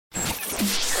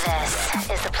This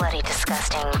is the Bloody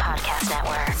Disgusting Podcast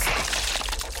Network.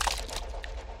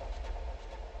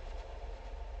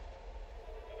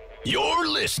 You're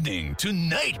listening to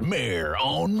Nightmare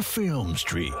on Film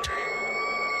Street.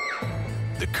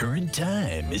 The current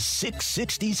time is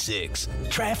 6:66.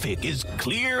 Traffic is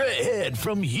clear ahead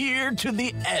from here to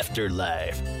the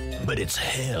afterlife, but it's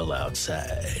hell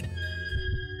outside.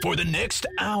 For the next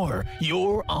hour,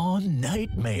 you're on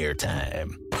Nightmare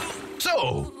Time.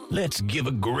 So, let's give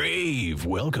a grave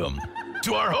welcome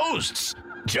to our hosts,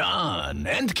 John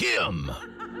and Kim.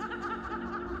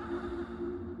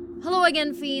 Hello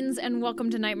again, fiends, and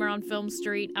welcome to Nightmare on Film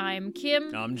Street. I'm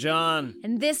Kim. I'm John.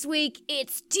 And this week,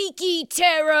 it's Tiki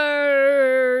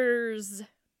Terrors!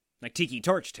 Like Tiki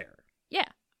Torch Terror. Yeah.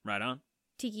 Right on.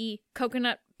 Tiki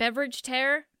Coconut Beverage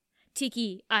Terror.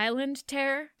 Tiki Island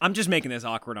Terror. I'm just making this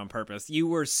awkward on purpose. You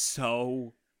were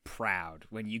so proud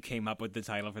when you came up with the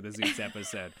title for the Zeus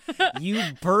episode. You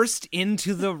burst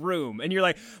into the room and you're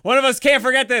like, one of us can't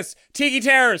forget this. Tiki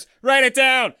Terrors, write it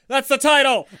down. That's the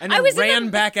title. And then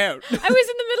ran back out. I was in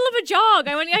the middle of a jog.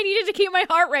 I needed to keep my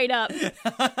heart rate up.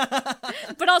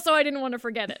 But also I didn't want to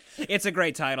forget it. It's a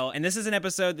great title. And this is an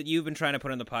episode that you've been trying to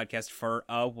put on the podcast for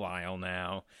a while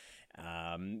now.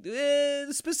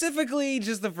 Specifically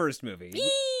just the first movie.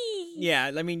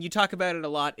 Yeah, I mean, you talk about it a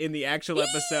lot in the actual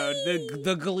episode.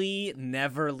 The glee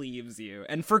never leaves you.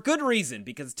 And for good reason,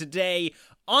 because today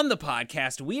on the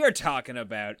podcast, we are talking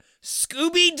about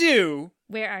Scooby-Doo.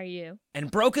 Where are you?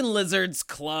 And Broken Lizard's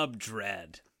Club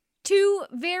Dread. Two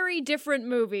very different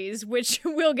movies, which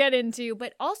we'll get into,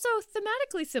 but also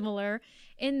thematically similar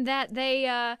in that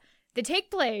they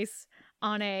take place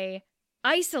on a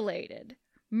isolated,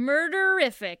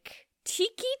 murderific,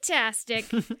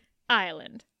 tiki-tastic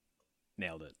island.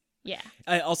 Nailed it. Yeah.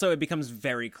 Also, it becomes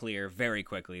very clear very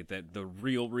quickly that the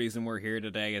real reason we're here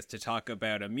today is to talk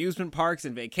about amusement parks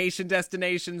and vacation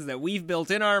destinations that we've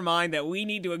built in our mind that we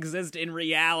need to exist in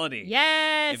reality.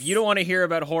 Yes! If you don't want to hear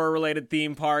about horror-related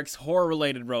theme parks,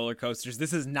 horror-related roller coasters,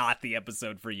 this is not the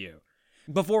episode for you.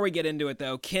 Before we get into it,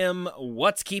 though, Kim,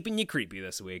 what's keeping you creepy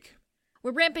this week?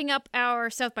 We're ramping up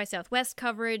our South by Southwest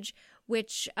coverage,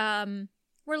 which,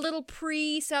 we're a little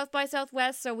pre-South by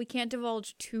Southwest, so we can't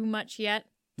divulge too much yet.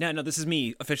 No, this is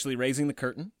me officially raising the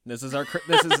curtain. This is our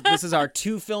this is our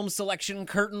two film selection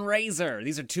curtain raiser.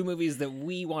 These are two movies that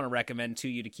we want to recommend to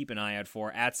you to keep an eye out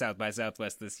for at South by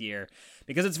Southwest this year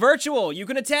because it's virtual. You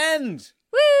can attend.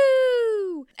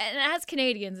 Woo! And as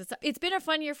Canadians, it's been a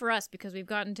fun year for us because we've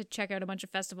gotten to check out a bunch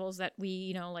of festivals that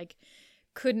we,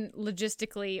 couldn't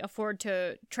logistically afford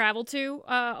to travel to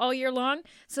all year long.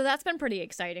 So that's been pretty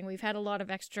exciting. We've had a lot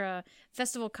of extra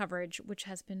festival coverage, which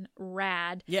has been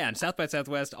rad. Yeah, and South by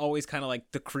Southwest always kind of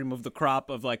like the cream of the crop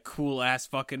of like cool ass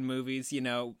fucking movies.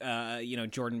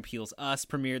 Jordan Peele's Us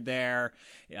premiered there.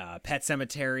 Pet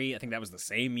Sematary, I think that was the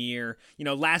same year.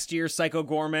 Last year Psycho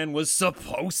Goreman was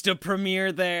supposed to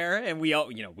premiere there, and we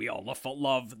all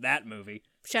love that movie.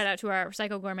 Shout out to our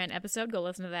Psycho Goreman episode. Go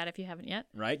listen to that if you haven't yet.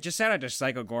 Right? Just shout out to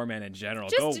Psycho Goreman in general.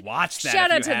 Go Just watch that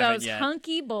shout if out you to haven't those yet.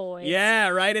 hunky boys. Yeah,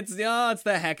 right? It's the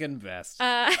heckin' best.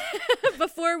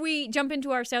 Before we jump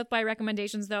into our South by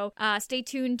recommendations, though, stay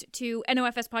tuned to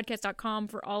nofspodcast.com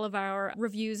for all of our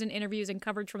reviews and interviews and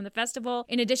coverage from the festival.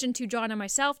 In addition to John and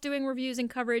myself doing reviews and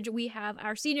coverage, we have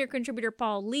our senior contributor,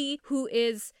 Paul Lee, who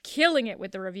is killing it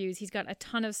with the reviews. He's got a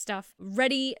ton of stuff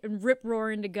ready and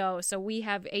rip-roaring to go. So we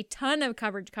have a ton of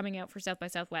coverage coming out for South by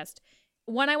Southwest.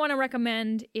 One I want to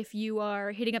recommend if you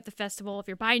are hitting up the festival, if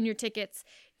you're buying your tickets,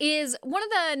 is one of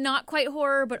the not quite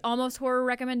horror but almost horror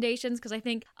recommendations, because I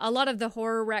think a lot of the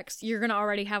horror recs you're going to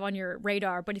already have on your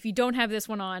radar, but if you don't have this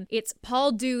one on, it's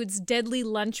Paul Dude's Deadly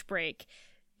Lunch Break.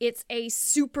 It's a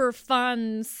super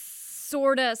fun,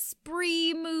 sorta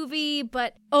spree movie,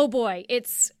 but oh boy,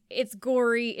 it's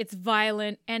gory, it's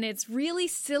violent, and it's really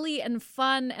silly and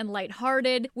fun and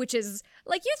lighthearted, which is,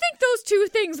 like, you think those two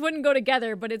things wouldn't go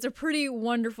together, but it's a pretty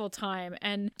wonderful time,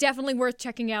 and definitely worth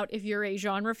checking out if you're a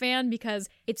genre fan, because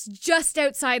it's just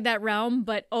outside that realm,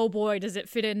 but oh boy, does it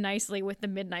fit in nicely with the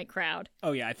midnight crowd.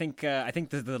 Oh yeah, I think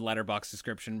the Letterboxd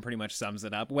description pretty much sums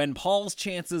it up. When Paul's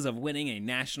chances of winning a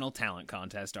national talent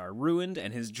contest are ruined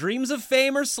and his dreams of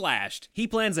fame are slashed, he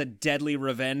plans a deadly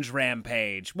revenge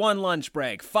rampage. One lunch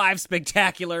break, 5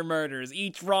 spectacular murders,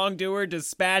 each wrongdoer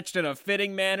dispatched in a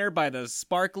fitting manner by the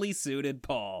sparkly suited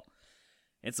Paul.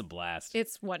 It's a blast.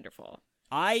 It's wonderful.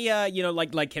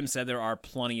 Like Kim said, there are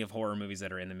plenty of horror movies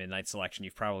that are in the Midnight Selection.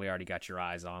 You've probably already got your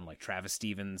eyes on, like Travis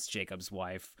Stevens' Jacob's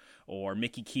Wife, or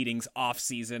Mickey Keating's Off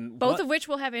Season. Both of which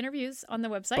will have interviews on the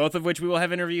website. Both of which we will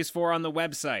have interviews for on the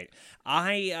website.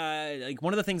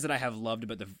 One of the things that I have loved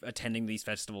about attending these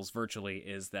festivals virtually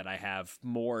is that I have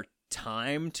more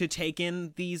time to take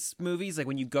in these movies. Like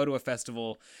when you go to a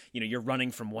festival, you're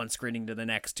running from one screening to the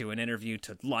next, to an interview,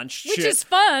 to lunch, which is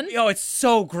fun. Oh, it's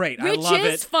so great. I love it.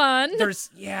 Which is fun. There's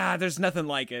nothing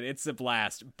like it. It's a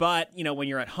blast. But when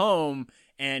you're at home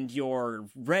and you're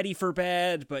ready for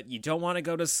bed, but you don't want to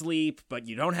go to sleep, but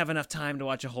you don't have enough time to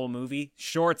watch a whole movie,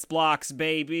 shorts blocks,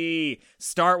 baby.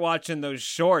 Start watching those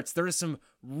shorts. There are some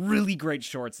really great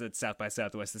shorts at South by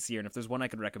Southwest this year, and if there's one I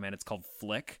could recommend, it's called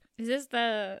Flick. Is this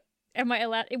am I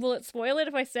allowed? Will it spoil it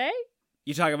if I say?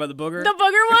 You talking about the booger? The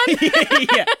booger one?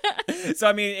 Yeah. So,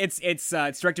 I mean, it's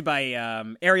directed by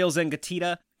Ariel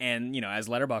Zengatita, and, as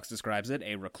Letterboxd describes it,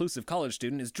 a reclusive college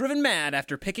student is driven mad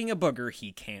after picking a booger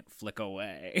he can't flick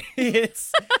away.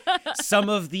 It's some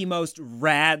of the most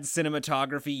rad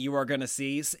cinematography you are going to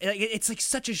see. It's like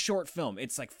such a short film.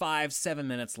 It's like 5-7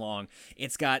 minutes long.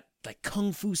 It's got like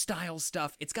kung fu style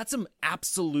stuff. It's got some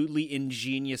absolutely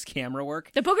ingenious camera work.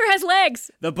 The booger has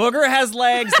legs. The booger has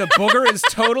legs. The booger is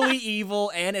totally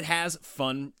evil, and it has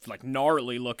fun, like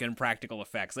gnarly looking practical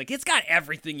effects. Like it's got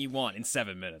everything you want in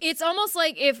 7 minutes. It's almost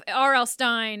like if R.L.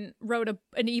 Stein wrote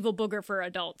an evil booger for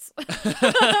adults.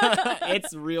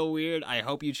 It's real weird. I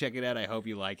hope you check it out. I hope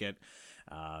you like it.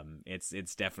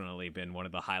 It's definitely been one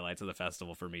of the highlights of the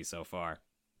festival for me so far.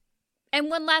 And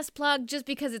one last plug, just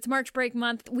because it's March Break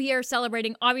month, we are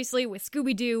celebrating, obviously, with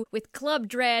Scooby-Doo, with Club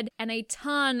Dread, and a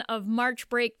ton of March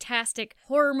Break-tastic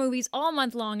horror movies all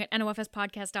month long at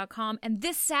nofspodcast.com. And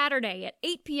this Saturday at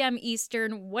 8 p.m.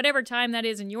 Eastern, whatever time that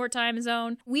is in your time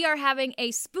zone, we are having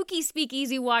a spooky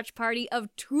speakeasy watch party of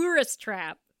Tourist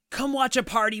Trap. Come watch a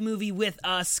party movie with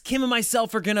us. Kim and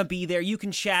myself are going to be there. You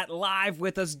can chat live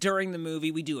with us during the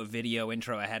movie. We do a video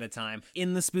intro ahead of time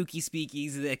in the spooky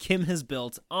speakeasy that Kim has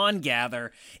built on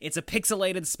Gather. It's a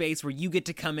pixelated space where you get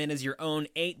to come in as your own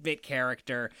 8-bit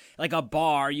character, like a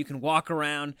bar. You can walk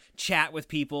around, chat with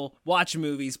people, watch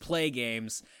movies, play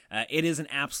games. It is an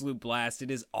absolute blast.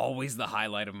 It is always the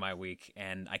highlight of my week,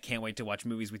 and I can't wait to watch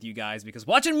movies with you guys, because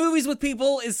watching movies with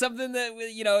people is something that,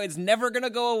 it's never going to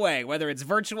go away, whether it's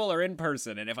virtual or in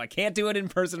person. And if I can't do it in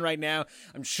person right now,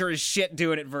 I'm sure as shit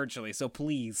doing it virtually. So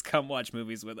please come watch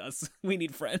movies with us. We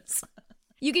need friends.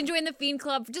 You can join the Fiend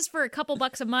Club just for a couple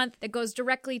bucks a month. That goes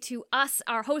directly to us,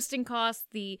 our hosting costs,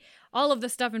 all of the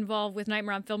stuff involved with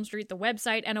Nightmare on Film Street, the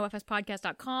website,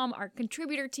 nofspodcast.com, our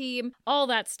contributor team, all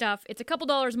that stuff. It's a couple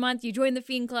dollars a month. You join the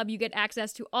Fiend Club, you get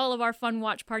access to all of our fun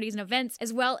watch parties and events,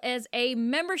 as well as a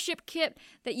membership kit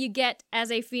that you get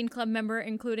as a Fiend Club member,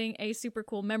 including a super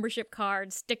cool membership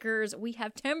card, stickers. We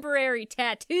have temporary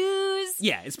tattoos.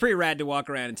 Yeah, it's pretty rad to walk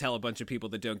around and tell a bunch of people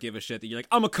that don't give a shit that you're like,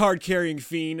 I'm a card-carrying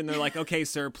fiend, and they're like, okay,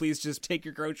 sir, please just take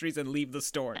your groceries and leave the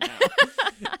store now.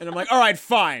 And I'm like, all right,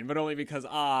 fine, but only because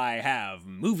I have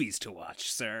movies to watch,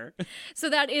 sir. So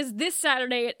that is this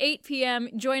Saturday at 8 p.m.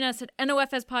 Join us at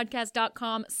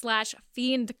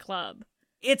nofspodcast.com/Fiend Club.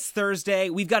 It's Thursday.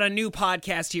 We've got a new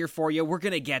podcast here for you. We're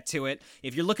going to get to it.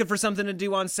 If you're looking for something to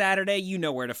do on Saturday, you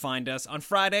know where to find us. On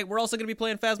Friday, we're also going to be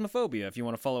playing Phasmophobia if you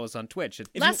want to follow us on Twitch.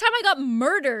 Last time I got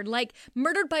murdered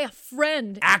by a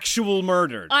friend. Actual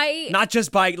murdered. Not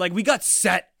just by, we got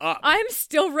set up. I'm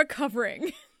still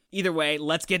recovering. Either way,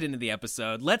 let's get into the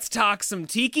episode. Let's talk some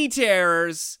tiki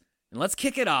terrors, and let's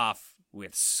kick it off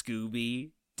with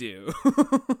Scooby-Doo.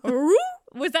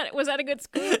 Was that a good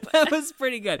scoop? That was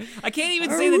pretty good. I can't even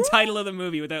say the title of the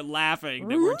movie without laughing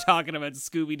that we're talking about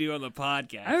Scooby-Doo on the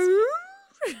podcast.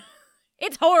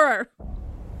 It's horror.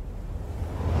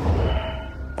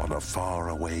 On a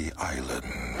faraway island,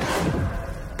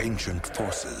 ancient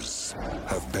forces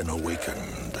have been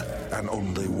awakened, and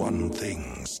only one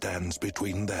thing stands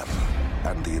between them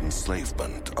and the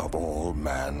enslavement of all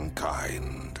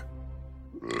mankind.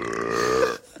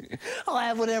 I'll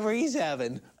have whatever he's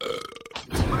having.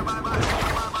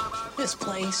 This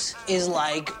place is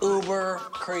like uber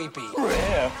creepy.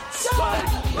 Yeah.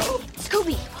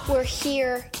 Scooby, we're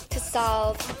here to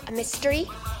solve a mystery.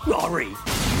 Laurie.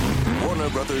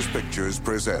 Warner Brothers Pictures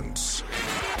presents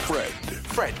Fred.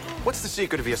 Fred, what's the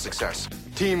secret of your success?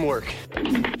 Teamwork.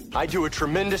 I do a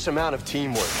tremendous amount of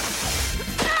teamwork.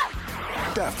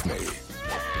 Daphne.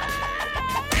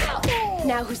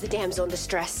 Now who's the damsel in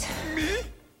distress? Me?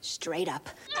 Straight up.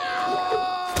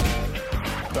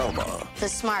 Velma. The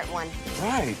smart one.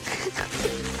 Right.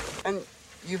 And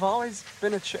you've always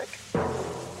been a chick?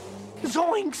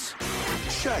 Zoinks!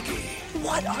 Shaggy.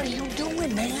 What are you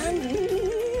doing, man?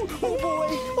 Oh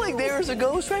boy, like there's a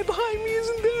ghost right behind me,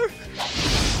 isn't there?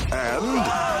 And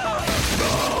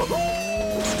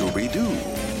Scooby-Doo.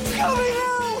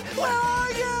 Scooby-Doo, where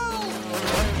are you?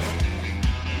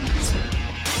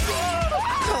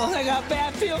 Oh, I got a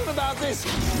bad feeling about this.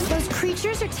 Those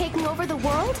creatures are taking over the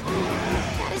world?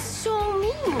 That is so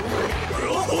mean.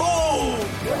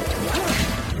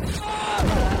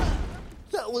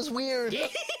 That was weird.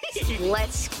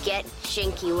 Let's get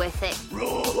jinky with it.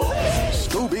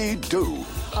 Scooby-Doo.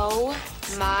 Oh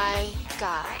my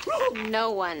God.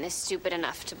 No one is stupid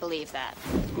enough to believe that.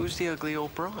 Who's the ugly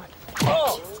old broad?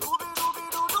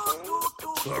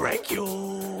 Thank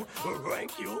you.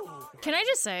 Thank you. Can I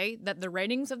just say that the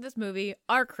ratings of this movie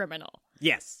are criminal?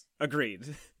 Yes,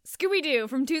 agreed. Scooby-Doo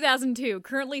from 2002,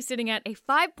 currently sitting at a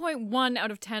 5.1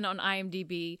 out of 10 on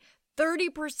IMDb,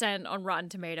 30% on Rotten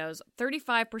Tomatoes,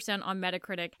 35% on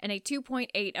Metacritic, and a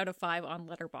 2.8 out of 5 on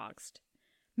Letterboxd.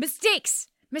 Mistakes!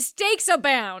 Mistakes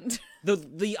abound!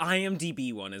 The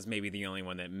IMDb one is maybe the only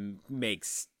one that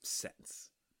makes sense.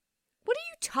 What are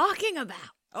you talking about?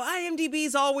 Oh, IMDb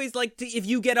is always like, if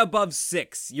you get above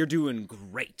 6, you're doing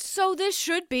great. So this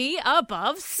should be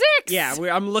above 6! Yeah,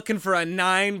 I'm looking for a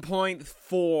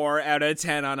 9.4 out of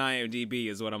 10 on IMDb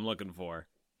is what I'm looking for.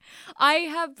 I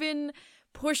have been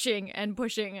pushing and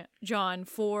pushing John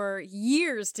for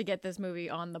years to get this movie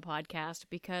on the podcast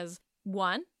because,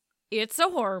 one, it's a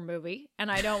horror movie, and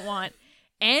I don't want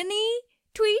any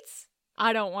tweets.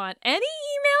 I don't want any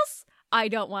emails. I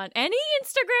don't want any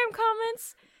Instagram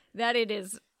comments that it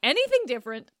is anything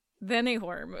different than a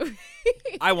horror movie.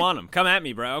 I want them. Come at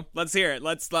me, bro. Let's hear it.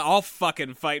 I'll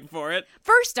fucking fight for it.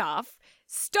 First off,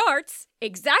 starts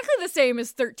exactly the same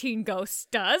as 13 Ghosts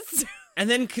does. And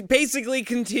then basically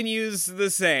continues the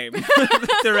same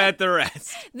throughout the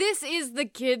rest. This is the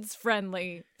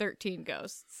kids-friendly 13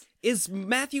 Ghosts. Is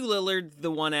Matthew Lillard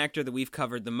the one actor that we've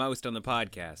covered the most on the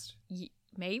podcast?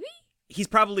 Maybe? He's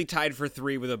probably tied for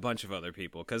 3 with a bunch of other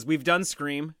people, because we've done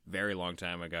Scream, very long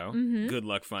time ago. Mm-hmm. Good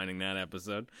luck finding that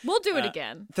episode. We'll do it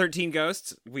again. 13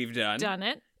 Ghosts, we've done. Done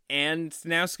it. And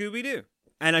now Scooby-Doo.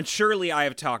 And surely I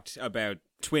have talked about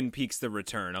Twin Peaks: The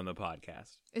Return on the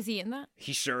podcast. Is he in that?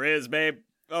 He sure is, babe.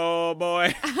 Oh,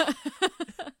 boy.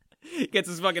 Gets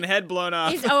his fucking head blown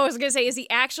off. I was going to say, is he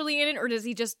actually in it, or does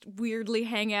he just weirdly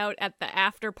hang out at the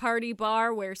after-party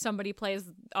bar where somebody plays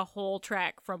a whole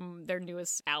track from their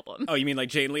newest album? Oh, you mean like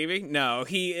Jane Levy? No,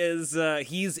 he is,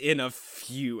 he's in a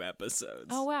few episodes.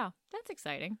 Oh, wow. That's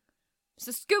exciting.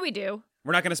 So Scooby-Doo.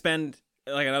 We're not going to spend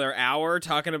like another hour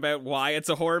talking about why it's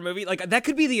a horror movie. Like, that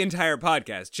could be the entire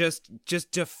podcast,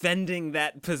 just defending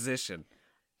that position.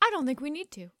 I don't think we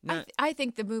need to. No. I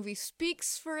think the movie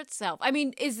speaks for itself. I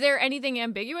mean, is there anything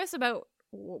ambiguous about,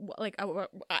 like,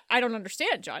 I don't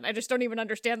understand, John. I just don't even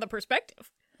understand the perspective.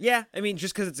 Yeah, I mean,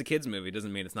 just because it's a kid's movie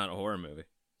doesn't mean it's not a horror movie.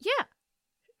 Yeah.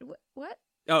 What?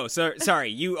 Oh, so sorry.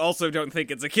 You also don't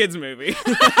think it's a kid's movie.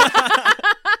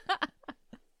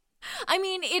 I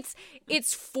mean,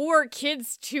 it's for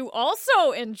kids to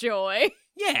also enjoy.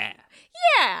 Yeah.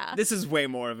 Yeah. This is way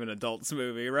more of an adult's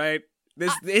movie, right?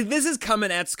 This is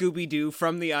coming at Scooby-Doo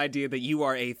from the idea that you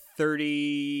are a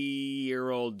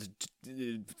 30-year-old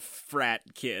frat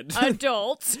kid.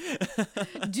 Adult.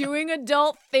 Doing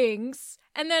adult things.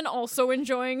 And then also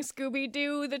enjoying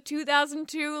Scooby-Doo, the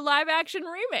 2002 live-action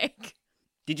remake.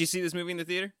 Did you see this movie in the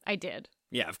theater? I did.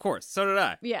 Yeah, of course. So did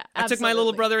I. Yeah, I took my little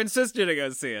absolutely. brother and sister to go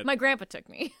see it. My grandpa took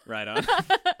me. Right on.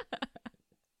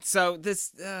 So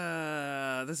this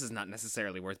is not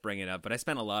necessarily worth bringing up, but I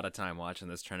spent a lot of time watching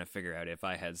this trying to figure out if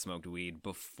I had smoked weed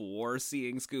before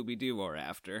seeing Scooby-Doo or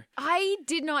after. I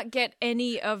did not get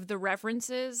any of the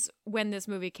references when this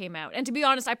movie came out. And to be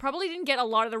honest, I probably didn't get a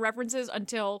lot of the references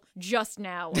until just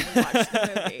now when we watched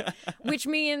the movie. Which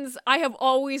means I have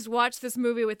always watched this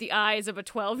movie with the eyes of a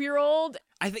 12-year-old.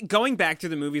 I think going back to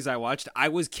the movies I watched, I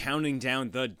was counting down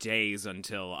the days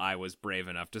until I was brave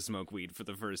enough to smoke weed for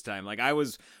the first time. Like, I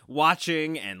was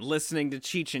watching and listening to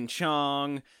Cheech and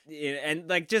Chong, and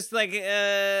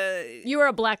You were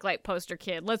a blacklight poster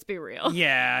kid, let's be real.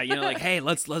 yeah, like, hey,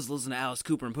 let's listen to Alice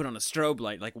Cooper and put on a strobe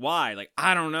light. Like, why? Like,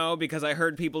 I don't know, because I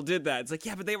heard people did that. It's like,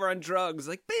 yeah, but they were on drugs.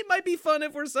 Like, it might be fun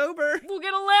if we're sober. We'll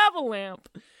get a lava lamp.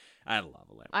 I had a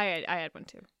lava lamp. I had one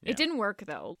too. Yeah. It didn't work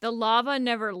though. The lava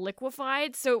never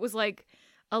liquefied, so it was like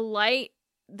a light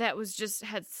that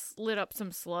had lit up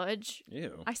some sludge.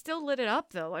 Ew. I still lit it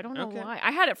up though. I don't know Okay. why.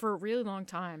 I had it for a really long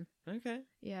time. Okay.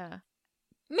 Yeah.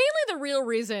 Mainly the real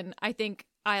reason I think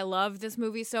I love this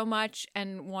movie so much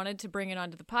and wanted to bring it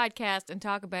onto the podcast and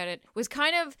talk about it was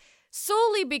kind of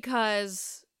solely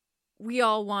because we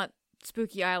all want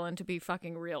Spooky Island to be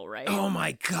fucking real, right? Oh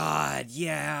my God,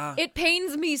 yeah. It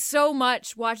pains me so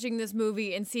much watching this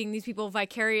movie and seeing these people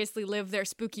vicariously live their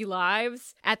spooky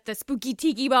lives at the spooky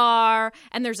tiki bar,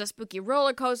 and there's a spooky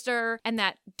roller coaster, and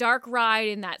that dark ride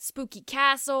in that spooky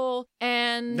castle,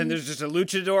 and then there's just a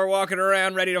luchador walking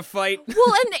around ready to fight.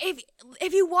 Well, and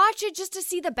if you watch it just to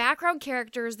see the background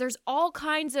characters, there's all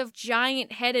kinds of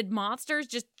giant-headed monsters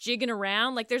just jigging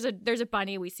around. Like there's a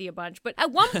bunny, we see a bunch, but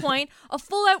at one point, a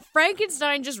full-out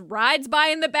Frankenstein just rides by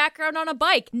in the background on a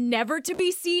bike, never to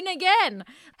be seen again.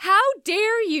 How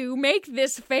dare you make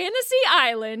this fantasy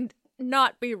island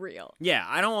not be real? Yeah,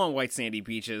 I don't want white sandy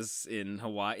beaches in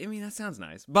Hawaii. I mean, that sounds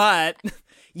nice. But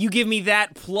you give me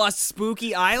that plus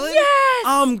Spooky Island? Yes!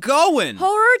 I'm going!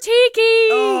 Horror tiki!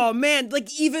 Oh, man,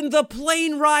 like even the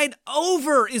plane ride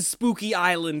over is Spooky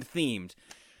Island themed.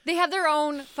 They have their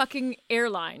own fucking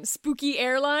airline, Spooky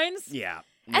Airlines. Yeah.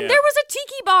 And there was a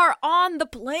tiki bar on the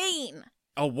plane.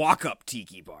 A walk-up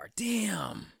tiki bar.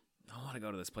 Damn. I want to go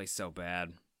to this place so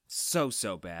bad. So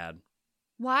bad.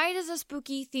 Why does a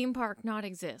spooky theme park not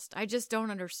exist? I just don't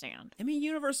understand. I mean,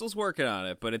 Universal's working on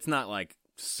it, but it's not like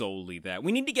solely that.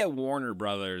 We need to get Warner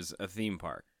Brothers a theme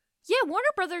park. Yeah, Warner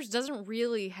Brothers doesn't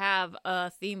really have a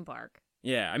theme park.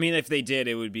 Yeah, I mean, if they did,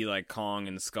 it would be like Kong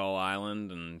and Skull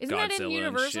Island and Isn't Godzilla that in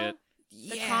Universal? and shit.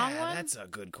 The Yeah, Kong one? that's a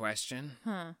good question.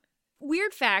 Huh.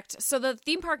 Weird fact, so the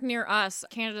theme park near us,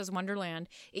 Canada's Wonderland,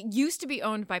 it used to be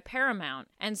owned by Paramount.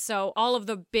 And so all of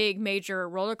the big major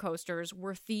roller coasters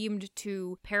were themed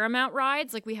to Paramount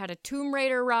rides. Like we had a Tomb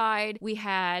Raider ride, we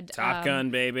had Top Gun,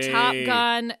 baby. Top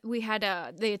Gun, we had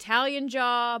the Italian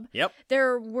Job. Yep.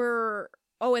 There were,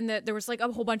 there was like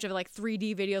a whole bunch of like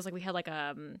 3D videos. Like we had like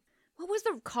what was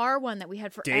the car one that we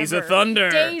had forever? Days of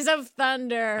Thunder. Days of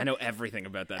Thunder. I know everything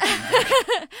about that theme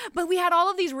park. But we had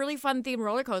all of these really fun themed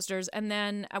roller coasters, and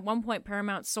then at one point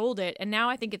Paramount sold it, and now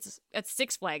I think it's at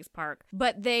Six Flags Park.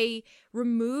 But they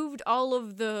removed all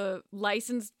of the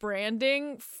licensed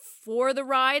branding for the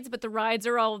rides, but the rides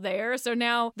are all there. So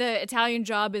now the Italian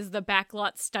Job is the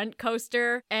backlot stunt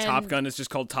coaster. And Top Gun is just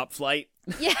called Top Flight.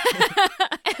 Yeah.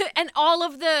 And all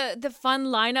of the fun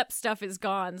lineup stuff is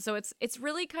gone. So it's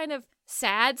really kind of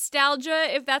sad nostalgia,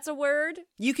 if that's a word.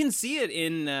 You can see it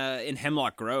in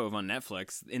Hemlock Grove on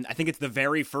Netflix. I think it's the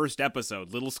very first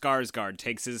episode. Little Skarsgård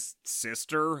takes his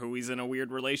sister, who he's in a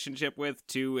weird relationship with,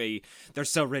 they're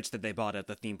so rich that they bought at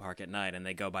the theme park at night and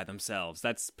they go by themselves.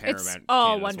 That's Paramount. It's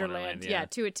all Canada's Wonderland. Yeah,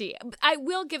 to a T. I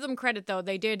will give them credit, though.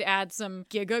 They did add some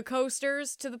giga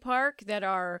coasters to the park that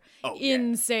are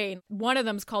insane. One of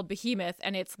them's called Behemoth,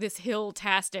 and it's this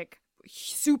hill-tastic,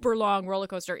 super long roller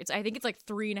coaster. I think it's like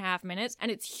 3.5 minutes, and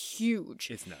it's huge.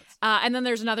 It's nuts. And then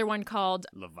there's another one called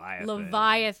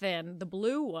Leviathan, the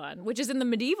blue one, which is in the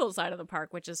medieval side of the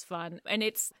park, which is fun. And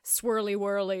it's swirly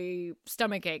whirly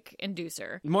stomachache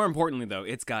inducer. More importantly, though,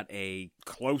 it's got a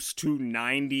close to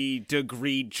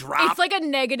 90-degree drop. It's like a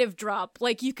negative drop.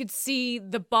 Like you could see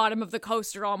the bottom of the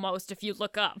coaster almost if you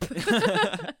look up.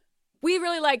 We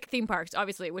really like theme parks,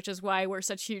 obviously, which is why we're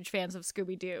such huge fans of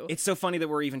Scooby-Doo. It's so funny that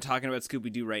we're even talking about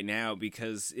Scooby-Doo right now,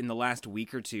 because in the last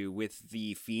week or two with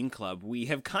the Fiend Club, we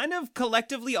have kind of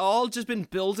collectively all just been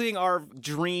building our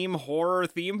dream horror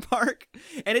theme park.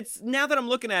 And it's, now that I'm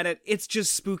looking at it, it's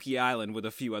just Spooky Island with a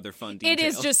few other fun details. It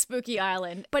is just Spooky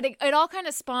Island. But it all kind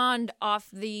of spawned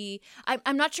off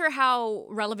I'm not sure how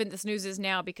relevant this news is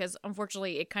now, because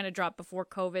unfortunately it kind of dropped before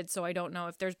COVID, so I don't know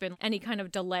if there's been any kind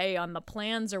of delay on the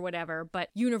plans or whatever. But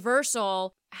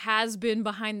Universal has been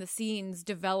behind the scenes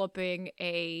developing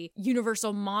a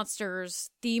Universal Monsters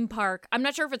theme park. I'm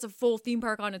not sure if it's a full theme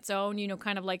park on its own,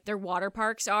 kind of like their water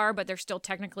parks are, but they're still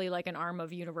technically like an arm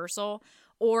of Universal,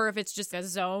 or if it's just a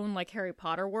zone like Harry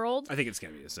Potter World. I think it's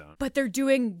gonna be a zone. But they're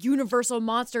doing Universal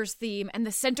Monsters theme, and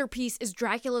the centerpiece is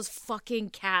Dracula's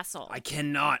fucking castle. I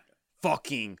cannot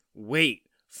fucking wait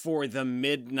for the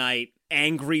midnight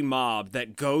angry mob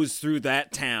that goes through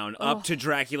that town up to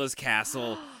Dracula's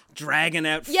castle, dragging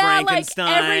out Frankenstein.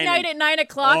 Like every night at 9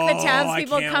 o'clock, the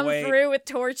townspeople come through with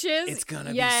torches. It's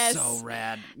gonna be so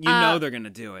rad. You know they're gonna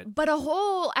do it. But a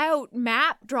whole out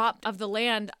map dropped of the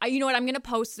land. You know what? I'm gonna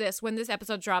post this when this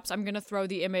episode drops. I'm gonna throw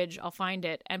the image. I'll find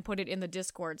it and put it in the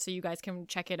Discord so you guys can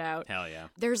check it out. Hell yeah.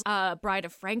 There's a Bride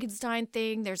of Frankenstein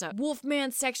thing. There's a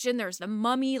Wolfman section. There's the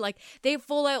Mummy. Like they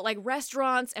full out like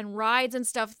restaurants and rides and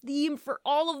stuff themed for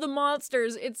all of the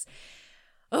monsters.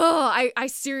 I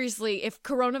seriously, if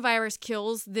coronavirus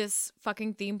kills this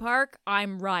fucking theme park,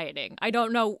 I'm rioting. I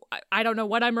don't know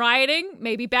what I'm rioting.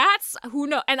 Maybe bats? Who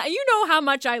knows? And you know how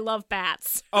much I love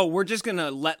bats. Oh, we're just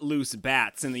gonna let loose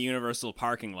bats in the Universal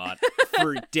parking lot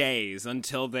for days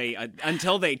until they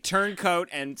turncoat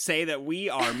and say that we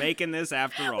are making this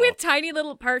after all. With tiny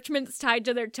little parchments tied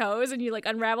to their toes, and you like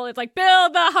unravel. It's like,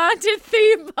 build the haunted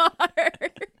theme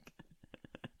park.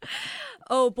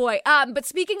 Oh boy. But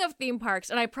speaking of theme parks,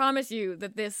 and I promise you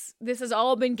that this has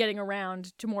all been getting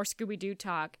around to more Scooby-Doo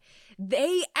talk.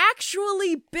 They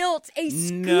actually built a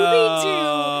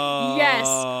Scooby-Doo, yes,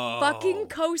 fucking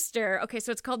coaster. Okay,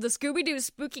 so it's called the Scooby-Doo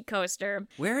Spooky Coaster.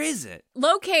 Where is it?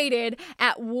 Located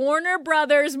at Warner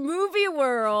Brothers Movie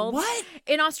World. What?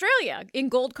 In Australia, in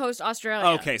Gold Coast,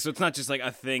 Australia. Okay, so it's not just like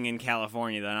a thing in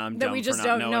California that we just for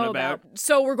not don't knowing know about.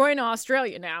 So we're going to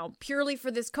Australia now, purely for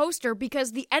this coaster,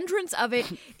 because the entrance of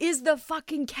it is the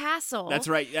fucking castle. That's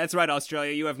right,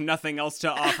 Australia. You have nothing else to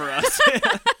offer us.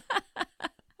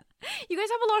 You guys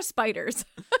have a lot of spiders.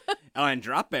 Oh, and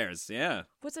drop bears, yeah.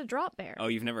 What's a drop bear? Oh,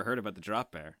 you've never heard about the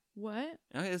drop bear? What?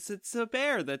 Oh, it's a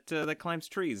bear that climbs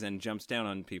trees and jumps down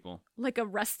on people. Like a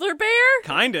wrestler bear?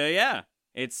 Kinda, yeah.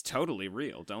 It's totally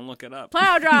real. Don't look it up.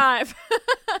 Plow drive.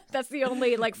 That's the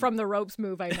only like from the ropes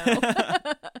move I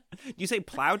know. You say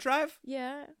plow drive?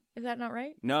 Yeah. Is that not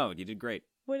right? No, you did great.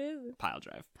 What is it? Pile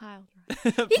drive. Pile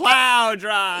drive. Plow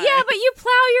drive. Yeah, but you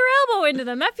plow your elbow into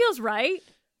them. That feels right.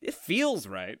 It feels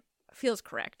right. Feels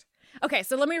correct. Okay,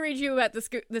 so let me read you about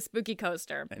the spooky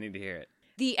coaster. I need to hear it.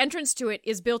 The entrance to it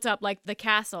is built up like the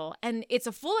castle, and it's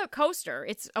a full-out coaster.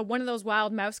 It's one of those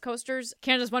wild mouse coasters.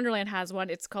 Canada's Wonderland has one.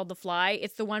 It's called the Fly.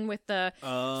 It's the one with the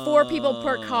 4 people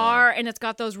per car, and it's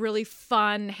got those really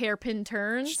fun hairpin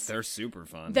turns. They're super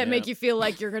fun. That make you feel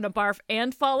like you're going to barf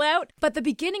and fall out. But the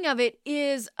beginning of it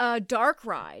is a dark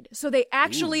ride. So they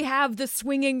actually have the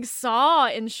swinging saw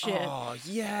and shit. Oh,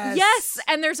 yes. Yes,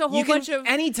 and there's a whole bunch of...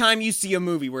 Anytime you see a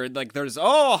movie where like there's,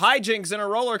 hijinks in a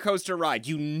roller coaster ride,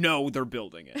 you know they're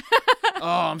building it. Oh,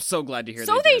 I'm so glad to hear that.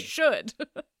 So they should.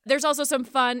 There's also some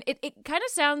fun. It kind of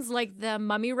sounds like the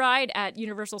Mummy ride at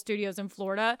Universal Studios in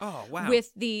Florida. Oh, wow.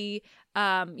 With the,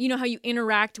 you know how you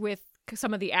interact with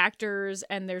some of the actors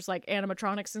and there's like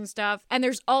animatronics and stuff. And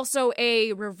there's also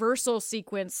a reversal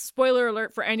sequence. Spoiler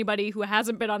alert for anybody who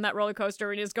hasn't been on that roller coaster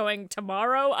and is going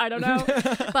tomorrow. I don't know.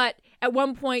 But at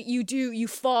one point you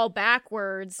fall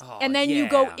backwards and then you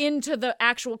go into the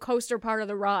actual coaster part of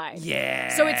the ride. Yeah.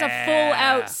 So it's a full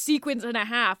out sequence and a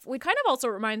half. It kind of also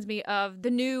reminds me of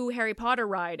the new Harry Potter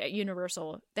ride at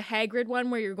Universal. The Hagrid one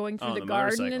where you're going through the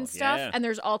garden and stuff. Yeah. And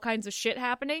there's all kinds of shit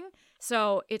happening.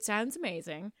 So it sounds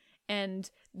amazing. And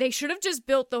they should have just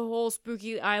built the whole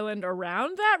Spooky Island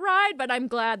around that ride, but I'm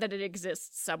glad that it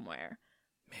exists somewhere.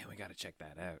 Man, we gotta check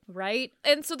that out. Right?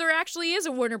 And so there actually is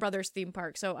a Warner Brothers theme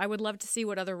park, so I would love to see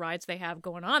what other rides they have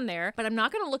going on there, but I'm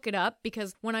not going to look it up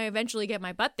because when I eventually get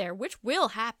my butt there, which will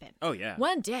happen. Oh, yeah.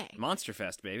 One day. Monster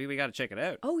Fest, baby. We gotta check it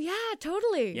out. Oh, yeah,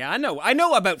 totally. Yeah, I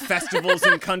know about festivals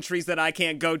in countries that I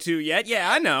can't go to yet.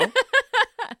 Yeah, I know.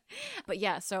 But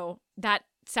yeah, so that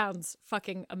sounds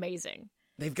fucking amazing.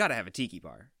 They've got to have a tiki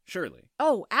bar, surely.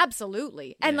 Oh,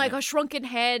 absolutely. And like a shrunken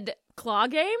head claw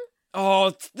game?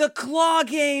 Oh, the claw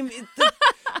game.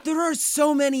 There are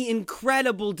so many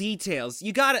incredible details.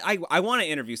 You got to I want to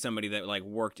interview somebody that like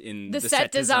worked in the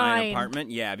set design department.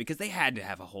 Yeah, because they had to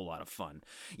have a whole lot of fun.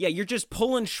 Yeah, you're just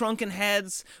pulling shrunken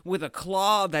heads with a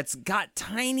claw that's got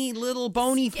tiny little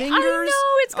bony fingers. I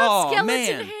know, it's got skeleton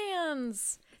man.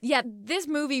 hands. Yeah, this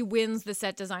movie wins the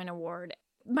set design award.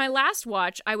 My last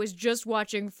watch, I was just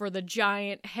watching for the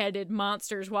giant-headed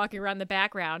monsters walking around the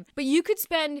background. But you could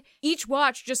spend each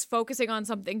watch just focusing on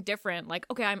something different. Like,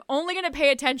 okay, I'm only going to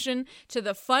pay attention to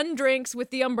the fun drinks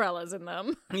with the umbrellas in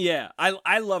them. Yeah,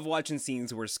 I love watching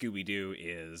scenes where Scooby-Doo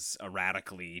is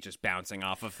erratically just bouncing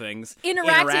off of things.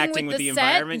 Interacting with the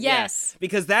environment. Yes. Yeah.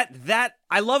 Because that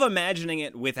I love imagining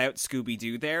it without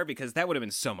Scooby-Doo there because that would have been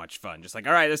so much fun. Just like,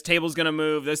 all right, this table's going to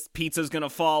move, this pizza's going to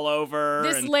fall over.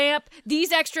 This lamp,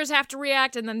 these extras have to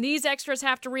react, and then these extras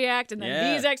have to react, and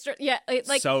then these extras... Yeah,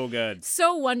 so good.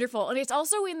 So wonderful. And it's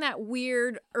also in that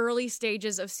weird early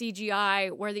stages of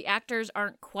CGI where the actors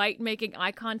aren't quite making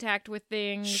eye contact with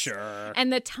things. Sure.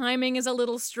 And the timing is a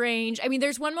little strange. I mean,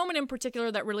 there's one moment in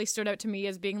particular that really stood out to me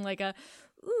as being like a...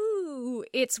 Ooh,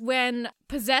 it's when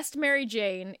possessed Mary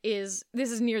Jane this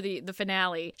is near the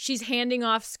finale. She's handing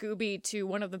off Scooby to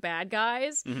one of the bad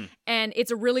guys, and it's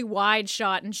a really wide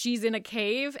shot, and she's in a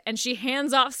cave, and she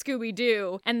hands off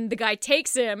Scooby-Doo, and the guy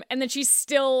takes him, and then she's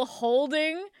still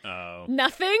holding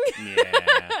nothing.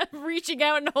 Yeah. Reaching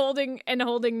out and holding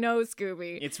no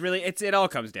Scooby. It all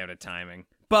comes down to timing.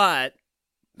 But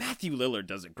Matthew Lillard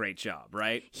does a great job,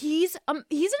 right? He's an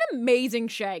amazing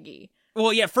Shaggy.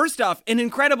 Well, yeah, first off, an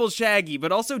incredible Shaggy,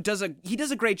 but also does a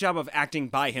great job of acting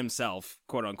by himself,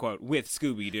 quote unquote, with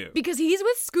Scooby-Doo. Because he's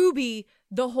with Scooby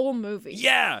the whole movie.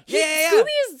 Yeah. Scooby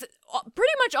is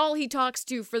pretty much all he talks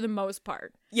to for the most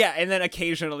part. Yeah, and then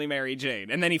occasionally Mary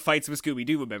Jane. And then he fights with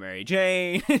Scooby-Doo about Mary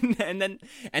Jane. and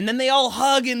then they all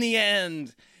hug in the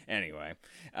end. Anyway.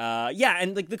 Yeah,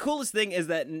 and like the coolest thing is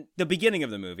that in the beginning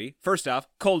of the movie, first off,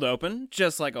 cold open,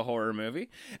 just like a horror movie.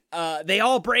 They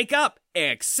all break up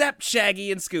except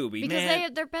Shaggy and Scooby.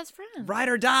 Because they're best friends. Ride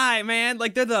or die, man.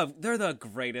 Like they're the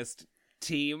greatest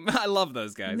team. I love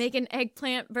those guys. Making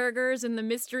eggplant burgers in the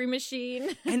Mystery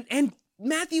Machine. And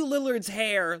Matthew Lillard's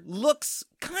hair looks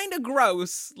kind of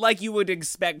gross, like you would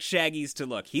expect Shaggy's to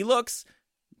look. He looks,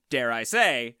 dare I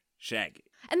say, Shaggy.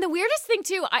 And the weirdest thing,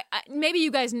 too, I maybe you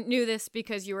guys knew this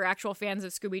because you were actual fans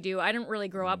of Scooby-Doo. I didn't really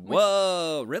grow up with...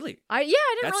 Whoa, really? I didn't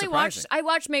That's really surprising. watch... I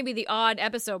watched maybe the odd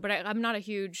episode, but I'm not a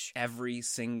huge... Every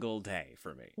single day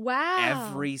for me. Wow.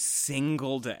 Every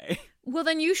single day. Well,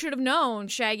 then you should have known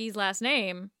Shaggy's last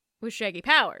name was Shaggy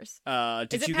Powers.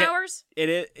 Did Is you it Powers?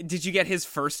 Did you get his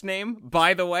first name?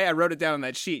 By the way, I wrote it down on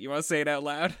that sheet. You want to say it out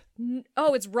loud?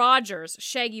 Oh, it's Rogers.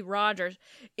 Shaggy Rogers.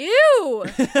 Ew!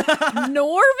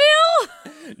 Norville?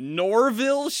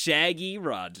 Norville Shaggy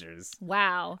Rogers.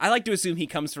 Wow. I like to assume he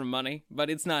comes from money,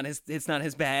 but it's not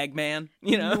his bag, man.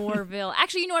 You know? Norville.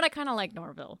 Actually, you know what? I kind of like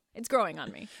Norville. It's growing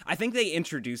on me. I think they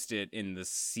introduced it in the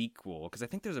sequel, because I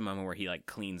think there's a moment where he, like,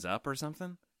 cleans up or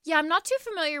something. Yeah, I'm not too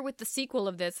familiar with the sequel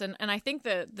of this, and I think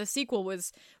the sequel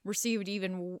was received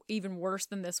even worse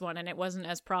than this one, and it wasn't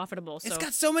as profitable. So. It's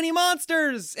got so many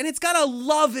monsters, and it's got a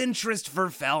love interest for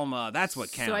Velma. That's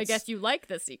what counts. So I guess you like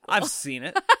the sequel. I've seen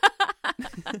it.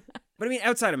 But I mean,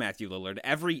 outside of Matthew Lillard,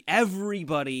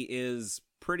 everybody is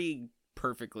pretty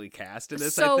perfectly cast in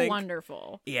this, I think. So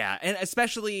wonderful. Yeah, and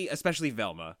especially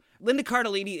Velma. Linda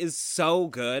Cardellini is so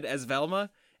good as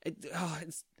Velma.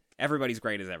 Everybody's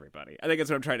great as everybody. I think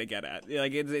that's what I'm trying to get at.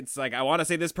 Like it's like I want to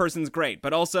say this person's great,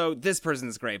 but also this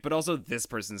person's great, but also this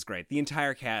person's great. The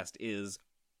entire cast is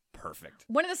perfect.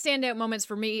 One of the standout moments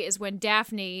for me is when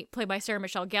Daphne, played by Sarah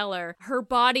Michelle Gellar, her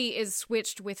body is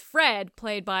switched with Fred,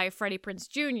 played by Freddie Prinze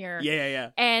Jr.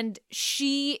 Yeah. And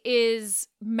she is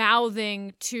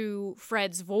mouthing to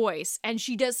Fred's voice, and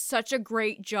she does such a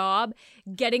great job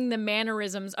getting the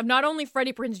mannerisms of not only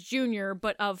Freddie Prinze Jr.,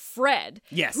 but of Fred,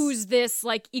 yes, who's this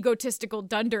like egotistical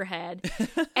dunderhead.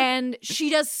 And she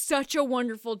does such a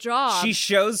wonderful job. She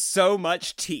shows so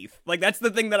much teeth. Like that's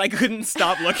the thing that I couldn't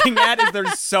stop looking at is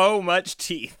there's so much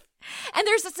teeth. And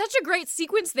there's such a great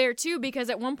sequence there, too, because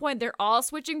at one point they're all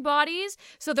switching bodies,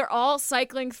 so they're all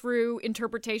cycling through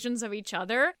interpretations of each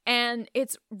other, and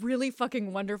it's really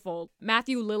fucking wonderful.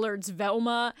 Matthew Lillard's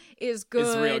Velma is good.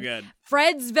 It's real good.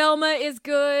 Fred's Velma is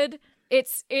good.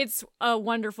 It's a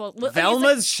wonderful...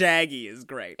 Velma's Shaggy is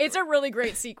great. It's a really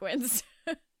great sequence.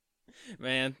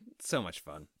 Man, so much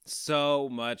fun. So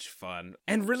much fun.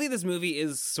 And really this movie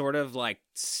is sort of like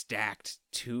stacked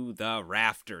to the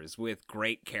rafters with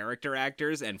great character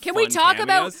actors and Can fun we talk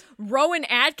cameos. about Rowan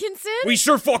Atkinson? We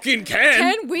sure fucking can.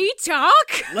 Can we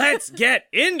talk? Let's get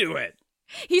into it.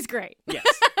 He's great. Yes.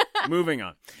 Moving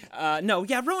on.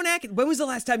 Rowan Atkinson. When was the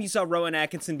last time you saw Rowan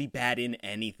Atkinson be bad in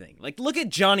anything? Like, look at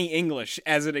Johnny English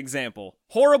as an example.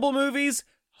 Horrible movies,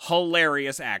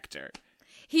 hilarious actor.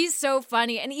 He's so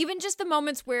funny. And even just the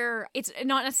moments where it's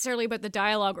not necessarily about the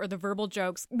dialogue or the verbal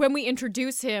jokes. When we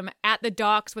introduce him at the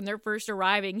docks when they're first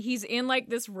arriving, he's in like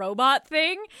this robot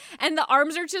thing and the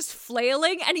arms are just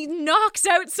flailing and he knocks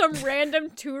out some random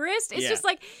tourist. It's just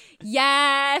like,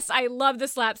 yes, I love the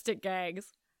slapstick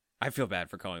gags. I feel bad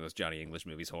for calling those Johnny English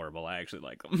movies horrible. I actually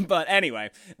like them. But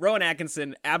anyway, Rowan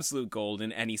Atkinson, absolute gold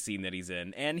in any scene that he's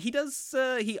in. And he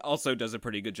also does a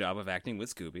pretty good job of acting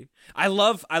with Scooby. I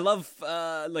love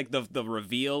like the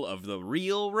reveal of the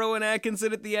real Rowan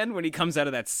Atkinson at the end when he comes out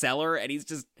of that cellar and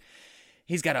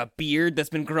he's got a beard that's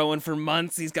been growing for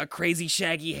months. He's got crazy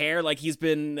shaggy hair like he's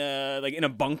been like in a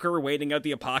bunker waiting out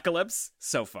the apocalypse.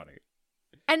 So funny.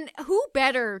 And who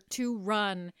better to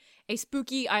run a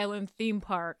Spooky Island theme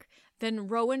park than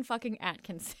Rowan fucking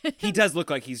Atkinson? He does look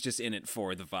like he's just in it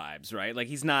for the vibes, right? Like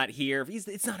he's not here.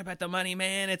 It's not about the money,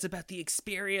 man. It's about the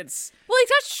experience. Well, he's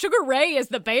got Sugar Ray as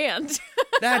the band.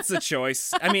 That's a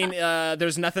choice. I mean,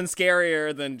 there's nothing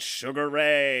scarier than Sugar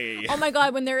Ray. Oh my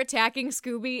God, when they're attacking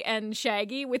Scooby and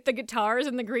Shaggy with the guitars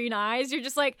and the green eyes, you're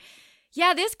just like,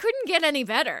 yeah, this couldn't get any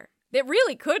better. It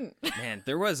really couldn't. Man,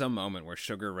 there was a moment where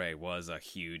Sugar Ray was a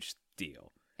huge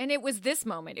deal. And it was this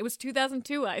moment. It was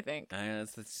 2002, I think.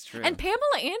 That's true. And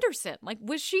Pamela Anderson, like,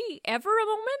 was she ever a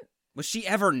moment? Was she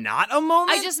ever not a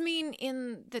moment? I just mean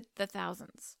in the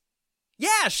thousands.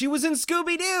 Yeah, she was in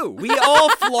Scooby-Doo. We all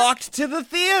flocked to the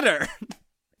theater.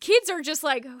 Kids are just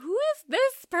like, who is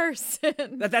this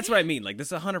person? That's what I mean. Like,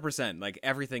 this is 100%. Like,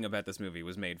 everything about this movie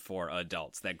was made for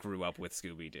adults that grew up with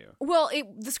Scooby-Doo. Well,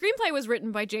 the screenplay was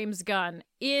written by James Gunn.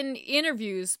 In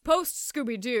interviews post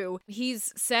Scooby-Doo,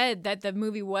 he's said that the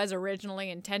movie was originally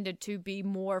intended to be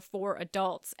more for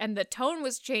adults, and the tone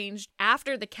was changed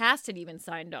after the cast had even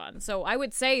signed on. So I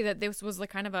would say that this was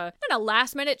like kind of not a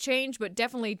last-minute change, but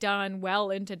definitely done well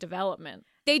into development.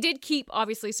 They did keep,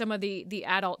 obviously, some of the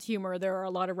adult humor. There are a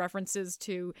lot of references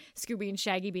to Scooby and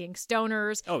Shaggy being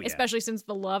stoners, especially since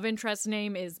the love interest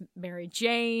name is Mary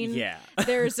Jane. Yeah.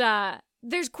 There's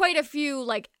quite a few,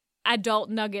 like, adult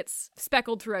nuggets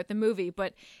speckled throughout the movie,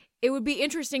 but it would be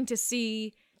interesting to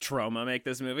see Troma make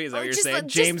this movie? Is that what you're just saying? the-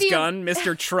 James Gunn,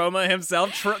 Mr. Troma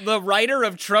himself, the writer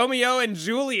of Tromeo and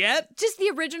Juliet? just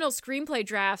the original screenplay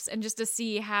drafts and just to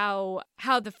see how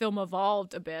the film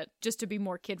evolved a bit, just to be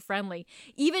more kid friendly,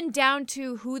 even down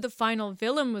to who the final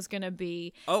villain was going to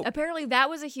be. Apparently that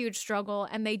was a huge struggle,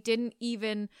 and they didn't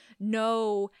even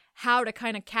know how to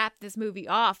kind of cap this movie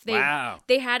off.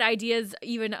 They had ideas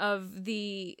even of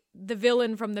the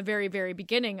villain from the very, very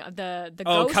beginning of the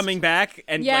ghost Coming back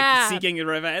and like seeking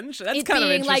revenge. That's kind of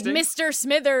being like interesting. Mr.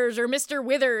 Smithers or Mr.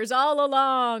 Withers all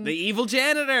along. The evil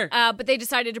janitor. But they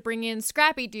decided to bring in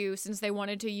Scrappy-Doo since they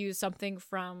wanted to use something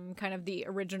from kind of the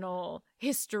original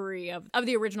history of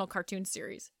the original cartoon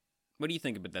series. What do you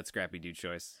think about that Scrappy-Doo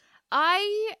choice?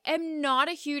 I am not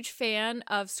a huge fan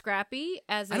of Scrappy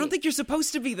as I don't think you're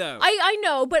supposed to be, though. I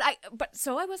know, but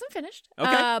so I wasn't finished.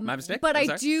 Okay, my mistake. But I'm I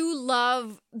sorry. do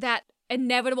love that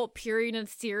inevitable period in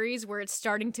the series where it's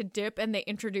starting to dip and they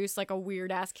introduce like a weird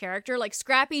ass character. Like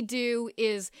Scrappy-Doo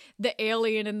is the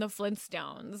alien in the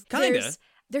Flintstones. Kinda.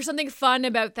 There's something fun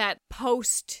about that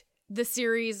post the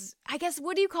series. I guess,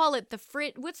 what do you call it?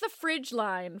 What's the fridge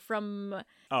line from?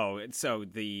 Oh, so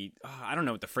I don't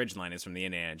know what the fridge line is from the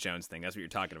Indiana Jones thing. That's what you're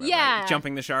talking about, Yeah. right?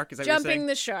 Jumping the shark? Is that what you're saying? Jumping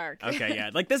the shark. Okay, yeah.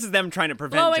 Like, this is them trying to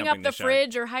prevent Blowing jumping up the shark.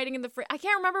 fridge or hiding in the fridge. I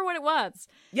can't remember what it was.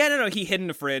 Yeah, no. He hid in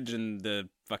the fridge and the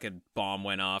fucking bomb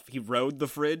went off. He rode the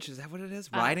fridge. Is that what it is?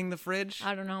 Riding the fridge?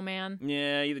 I don't know, man.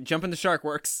 Yeah, either jumping the shark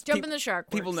works. Jumping the shark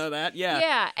works. People know that, yeah.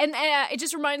 Yeah, and it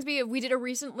just reminds me of we did a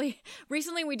recently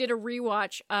we did a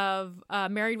rewatch of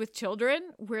Married with Children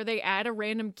where they add a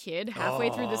random kid halfway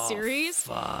through the series.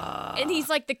 Fuck. And he's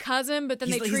like the cousin, but then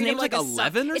He's they treat him named like like a son.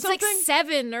 11 or it's something? like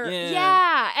 7 or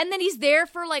Yeah. and then he's there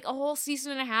for like a whole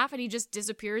season and a half and he just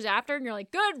disappears after and you're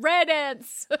like, good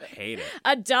riddance. Hate it.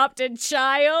 Adopted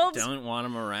child. Don't want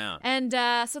him around. And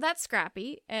so that's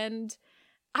Scrappy, and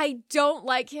I don't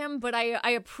like him, but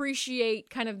I appreciate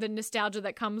kind of the nostalgia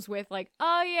that comes with like,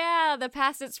 oh yeah, the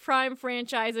Past Its Prime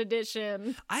franchise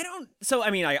edition.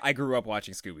 I grew up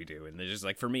watching Scooby-Doo, and just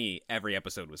like, for me, every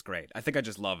episode was great. I think I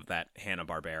just love that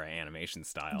Hanna-Barbera animation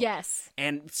style. Yes.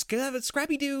 And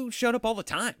Scrappy-Doo showed up all the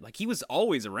time. Like, he was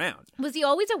always around. Was he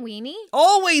always a weenie?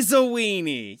 Always a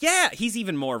weenie! Yeah, he's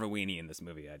even more of a weenie in this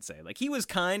movie, I'd say. Like, he was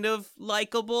kind of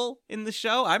likable in the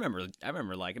show. I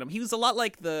remember liking him. He was more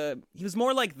like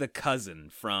the cousin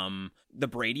from the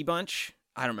Brady Bunch.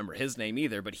 I don't remember his name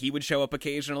either, but he would show up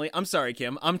occasionally. I'm sorry,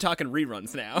 Kim. I'm talking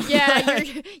reruns now. Yeah,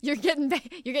 you're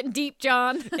getting deep,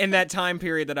 John. In that time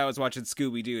period that I was watching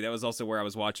Scooby-Doo, that was also where I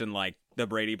was watching like the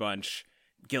Brady Bunch,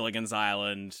 Gilligan's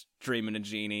Island, Dreamin' a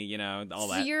Genie, you know, all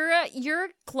that. So you're a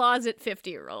closet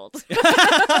 50-year-old.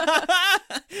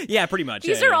 Yeah, pretty much.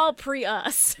 These are all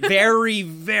pre-us. Very,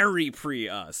 very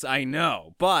pre-us. I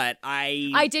know, but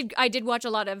I did watch a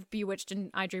lot of Bewitched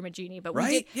and I Dream a Genie, but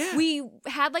Right? we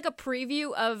had like a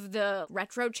preview of the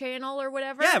retro channel or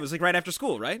whatever. Yeah, it was like right after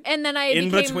school, right? And then in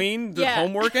between the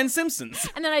homework and Simpsons.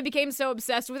 And then I became so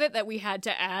obsessed with it that we had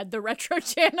to add the retro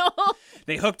channel.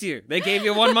 They hooked you. They gave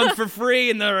you 1 month for free,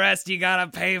 and the rest you gotta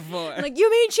pay for. Like, you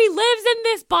mean she lives in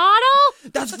this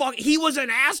bottle? That's he was an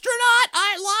astronaut?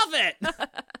 I love it!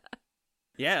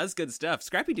 Yeah, that's good stuff.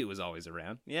 Scrappy-Doo was always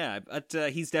around. Yeah, but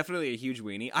he's definitely a huge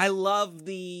weenie. I love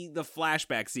the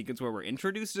flashback sequence where we're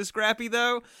introduced to Scrappy,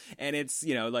 though. And it's,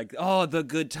 you know, like, oh, the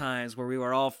good times where we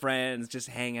were all friends, just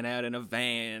hanging out in a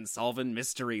van, solving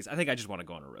mysteries. I think I just want to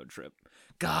go on a road trip.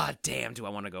 God damn, do I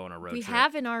want to go on a road trip. We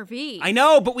have an RV. I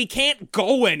know, but we can't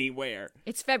go anywhere.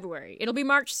 It's February. It'll be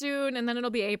March soon, and then it'll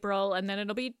be April, and then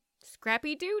it'll be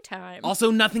Scrappy-Doo time.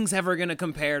 Also, nothing's ever going to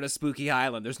compare to Spooky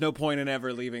Island. There's no point in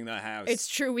ever leaving the house. It's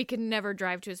true, we can never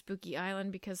drive to a spooky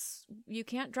island because you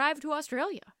can't drive to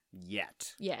Australia.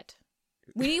 Yet.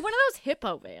 We need one of those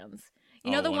hippo vans.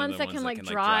 You know, the ones that can like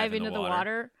drive into the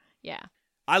water? Yeah.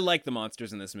 I like the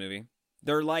monsters in this movie.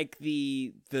 They're like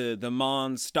the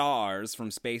Monstars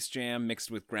from Space Jam mixed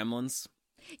with Gremlins.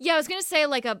 Yeah, I was gonna say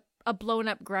like a blown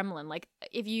up gremlin. Like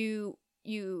if you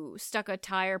stuck a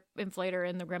tire inflator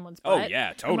in the gremlin's butt. Oh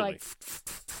yeah, totally.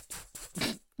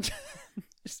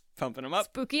 Just pumping them up.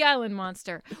 Spooky Island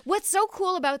monster. What's so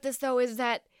cool about this though is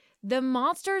that the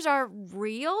monsters are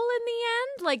real in the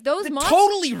end. Like those monsters,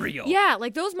 totally real. Yeah,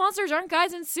 like those monsters aren't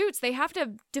guys in suits. They have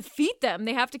to defeat them.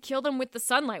 They have to kill them with the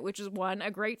sunlight, which is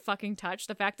a great fucking touch.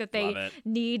 The fact that they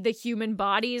need the human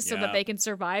bodies so that they can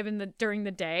survive during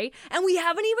the day. And we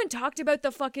haven't even talked about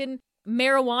the fucking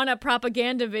marijuana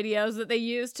propaganda videos that they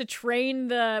use to train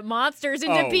the monsters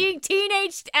into being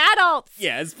teenage adults.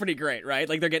 Yeah, it's pretty great, right?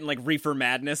 Like they're getting like Reefer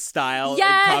Madness style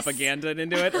propaganda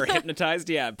into it, or hypnotized.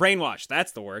 Yeah, brainwashed.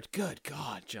 That's the word. Good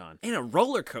God, John. And a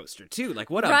roller coaster too. Like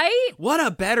what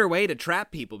a better way to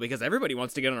trap people, because everybody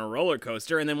wants to get on a roller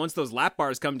coaster, and then once those lap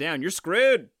bars come down, you're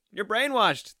screwed. You're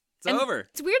brainwashed. It's over.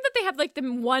 It's weird that they have like the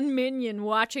one minion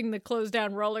watching the closed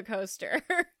down roller coaster.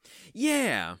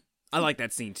 Yeah. I like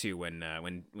that scene too when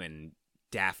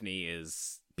Daphne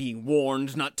is being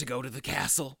warned not to go to the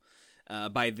castle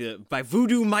by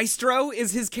Voodoo Maestro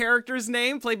is his character's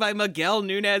name, played by Miguel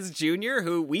Nunez Jr.,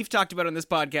 who we've talked about on this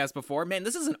podcast before. Man,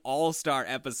 this is an all-star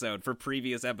episode for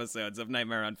previous episodes of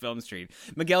Nightmare on Film Street.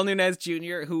 Miguel Nunez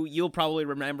Jr., who you'll probably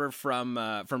remember from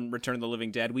Return of the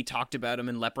Living Dead. We talked about him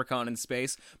in Leprechaun in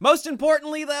Space. Most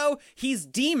importantly, though, he's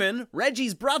Demon,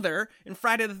 Reggie's brother, in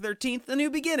Friday the 13th, A New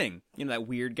Beginning. You know, that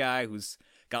weird guy who's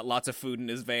got lots of food in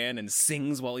his van and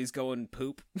sings while he's going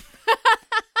poop.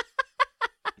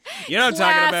 You know what I'm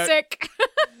talking about? Classic.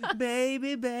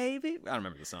 Baby, baby. I don't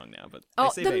remember the song now, but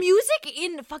the music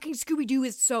in fucking Scooby-Doo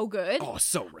is so good. Oh,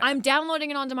 so rad. I'm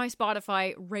downloading it onto my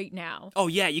Spotify right now. Oh,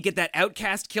 yeah, you get that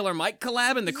Outcast Killer Mike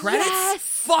collab in the credits? Yes!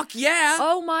 Fuck yeah!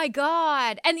 Oh my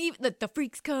God. And even the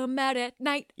freaks come out at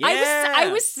night. Yeah!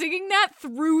 I was singing that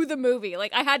through the movie.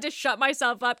 Like, I had to shut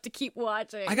myself up to keep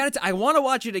watching. I want to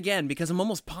watch it again because I'm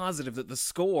almost positive that the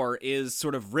score is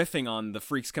sort of riffing on the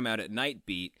freaks come out at night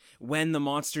beat when the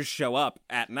monsters show up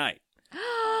at night.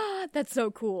 That's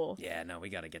so cool. Yeah, no, we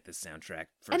got to get this soundtrack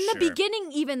for and sure. And the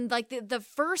beginning, even, like, the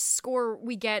first score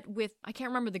we get with, I can't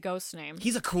remember the ghost's name.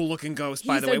 He's a cool-looking ghost,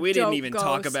 by the way. We didn't even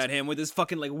talk about him with his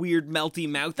fucking, like, weird melty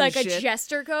mouth and shit. Like a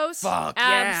jester ghost? Fuck,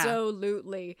 yeah.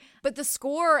 Absolutely. But the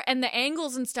score and the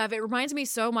angles and stuff, it reminds me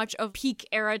so much of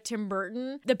peak-era Tim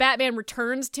Burton. The Batman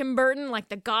Returns Tim Burton, like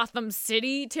the Gotham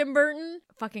City Tim Burton.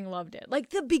 Fucking loved it. Like,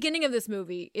 the beginning of this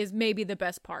movie is maybe the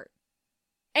best part.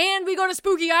 And we go to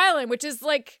Spooky Island, which is,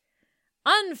 like,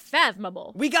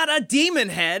 unfathomable. We got a demon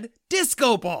head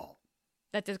disco ball.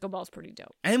 That disco ball's pretty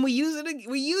dope. And we use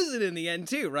it in the end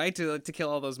too, right? To kill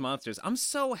all those monsters. I'm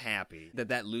so happy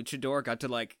that luchador got to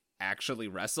like actually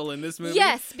wrestle in this movie.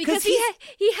 Yes, because he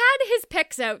had his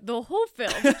pecs out the whole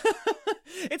film.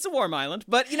 It's a warm island,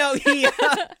 but you know,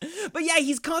 but yeah,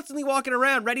 he's constantly walking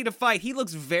around ready to fight. He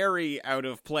looks very out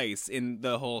of place in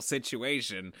the whole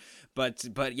situation.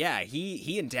 But yeah,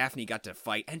 he and Daphne got to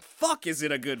fight, and fuck, is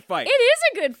it a good fight? It is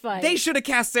a good fight. They should have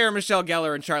cast Sarah Michelle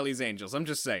Gellar in Charlie's Angels. I'm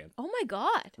just saying. Oh my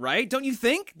God. Right? Don't you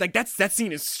think? Like that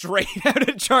scene is straight out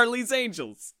of Charlie's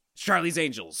Angels. Charlie's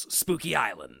Angels, Spooky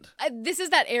Island. This is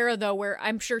that era though where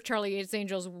I'm sure Charlie's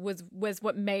Angels was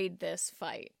what made this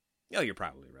fight. Oh, you're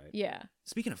probably right. Yeah.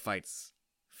 Speaking of fights,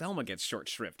 Velma gets short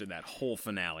shrift in that whole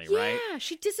finale, yeah, right? Yeah,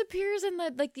 she disappears in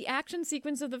the action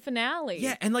sequence of the finale.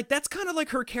 Yeah, and like that's kind of like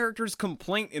her character's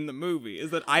complaint in the movie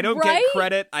is that I don't get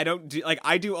credit. I don't do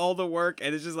I do all the work,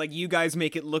 and it's just like you guys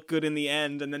make it look good in the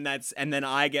end, and then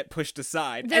I get pushed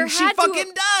aside. And she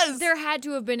fucking does. There had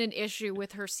to have been an issue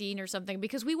with her scene or something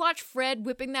because we watched Fred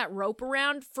whipping that rope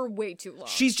around for way too long.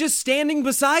 She's just standing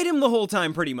beside him the whole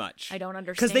time, pretty much. I don't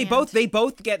understand. Because they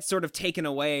both get sort of taken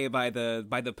away by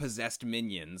the possessed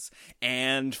minions.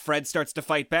 And Fred starts to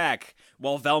fight back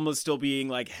while Velma's still being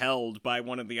like held by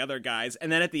one of the other guys. And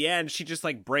then at the end, she just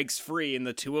like breaks free and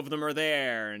the two of them are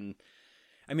there. And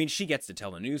I mean, she gets to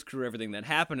tell the news crew everything that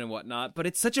happened and whatnot. But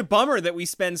it's such a bummer that we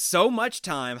spend so much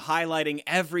time highlighting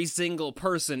every single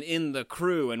person in the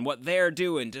crew and what they're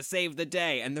doing to save the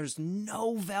day. And there's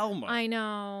no Velma. I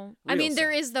know. I mean,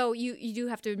 there is, though, you do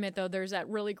have to admit, though, there's that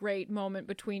really great moment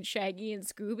between Shaggy and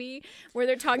Scooby where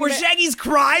they're talking about... Where Shaggy's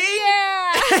crying?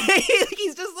 Yeah!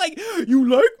 He's just like, you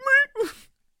like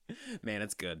me? Man,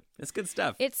 it's good. It's good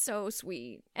stuff. It's so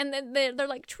sweet. And then they're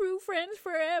like, true friends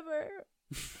forever.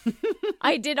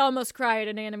 I did almost cry at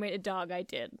an animated dog. I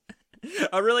did.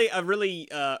 A really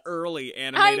early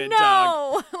animated dog.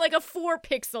 I know! Like a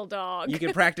 4-pixel dog. You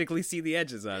can practically see the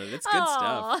edges on it. It's good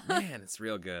stuff. Man, it's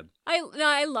real good.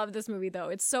 I love this movie, though.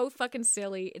 It's so fucking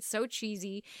silly. It's so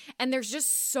cheesy. And there's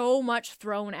just so much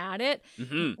thrown at it.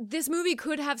 Mm-hmm. This movie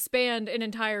could have spanned an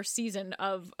entire season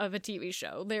of a TV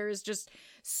show. There's just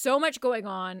so much going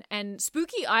on. And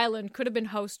Spooky Island could have been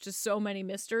host to so many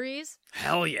mysteries.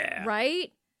 Hell yeah.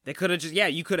 Right? They could have just,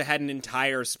 you could have had an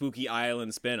entire Spooky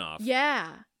Island spinoff. Yeah.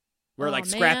 Where, Oh, like,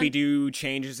 man. Scrappy-Doo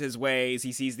changes his ways,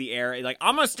 he sees the air, like,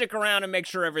 I'm gonna stick around and make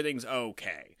sure everything's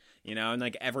okay. You know, and,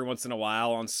 like, every once in a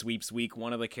while on Sweeps Week,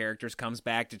 one of the characters comes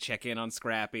back to check in on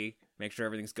Scrappy, make sure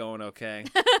everything's going okay.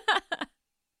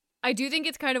 I do think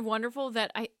it's kind of wonderful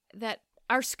that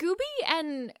are Scooby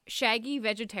and Shaggy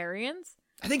vegetarians?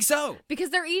 I think so. Because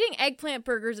they're eating eggplant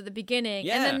burgers at the beginning, and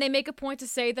Yeah. then they make a point to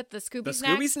say that the Scooby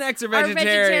snacks are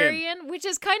vegetarian. which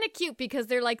is kind of cute because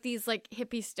they're like these like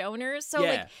hippie stoners. So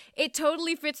Yeah. like it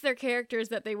totally fits their characters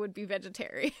that they would be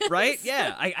vegetarian. Right?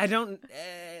 Yeah. I don't.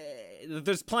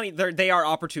 There's plenty. They are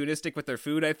opportunistic with their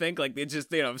food, I think. Like, they just,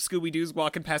 Scooby-Doo's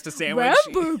walking past a sandwich.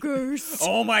 Hamburgers.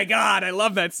 Oh my God. I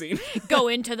love that scene. Go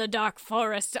into the dark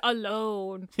forest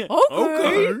alone.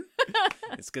 Okay.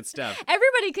 It's good stuff.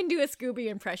 Everybody can do a Scooby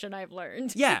impression, I've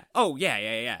learned. Yeah. Oh,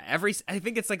 yeah. I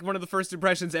think it's like one of the first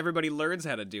impressions everybody learns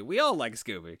how to do. We all like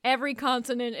Scooby. Every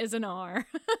consonant is an R.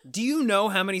 Do you know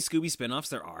how many Scooby spinoffs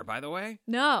there are, by the way?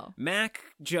 No. Mac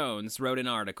Jones wrote an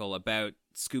article about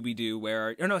Scooby-Doo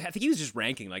I think he was just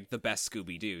ranking like the best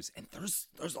Scooby-Doos, and there's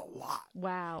a lot.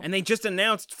 Wow. And they just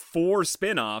announced 4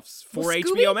 spin-offs for Well,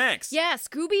 HBO Max. Yeah,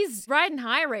 Scooby's riding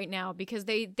high right now because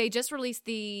they just released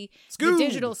the Scoob.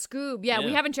 digital Scoob. Yeah, we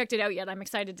Yeah. haven't checked it out yet. I'm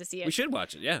excited to see it. We should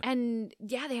watch it, yeah. And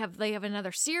yeah, they have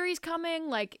another series coming.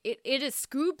 Like it is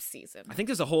Scoob season. I think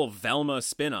there's a whole Velma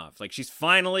spin-off. Like, she's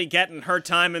finally getting her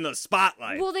time in the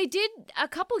spotlight. Well, they did a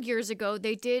couple years ago.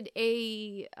 They did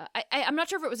I'm not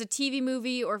sure if it was a TV movie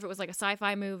or if it was like a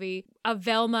sci-fi movie of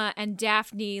Velma and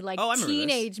Daphne, like Oh, I remember this.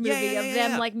 teenage Yeah, movie yeah, of yeah,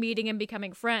 them yeah. like meeting and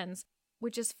becoming friends,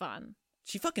 which is fun.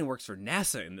 She fucking works for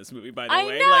NASA in this movie, by the I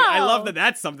way. know! Like, I love that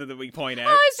that's something that we point out.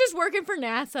 Oh, it's just working for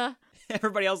NASA.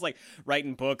 Everybody else, like,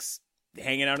 writing books,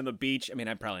 hanging out on the beach. I mean,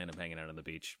 I'd probably end up hanging out on the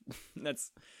beach.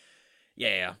 That's,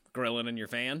 yeah, grilling in your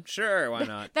fan. Sure, why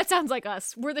not? That sounds like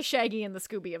us. We're the Shaggy and the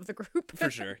Scooby of the group.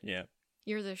 For sure, yeah.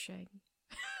 You're the Shaggy.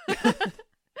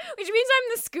 Which means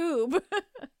I'm the Scoob.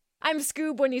 I'm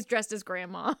Scoob when he's dressed as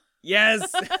grandma.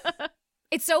 Yes!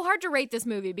 It's so hard to rate this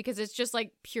movie because it's just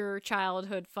like pure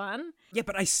childhood fun. Yeah,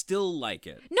 but I still like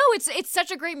it. No, it's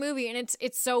such a great movie and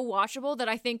it's so watchable that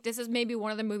I think this is maybe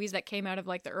one of the movies that came out of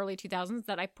like the early 2000s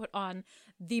that I put on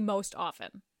the most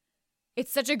often.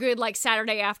 It's such a good like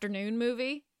Saturday afternoon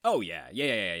movie. Oh,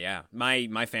 yeah.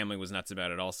 My family was nuts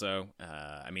about it also.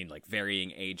 I mean, like,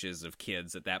 varying ages of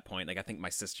kids at that point. Like, I think my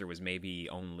sister was maybe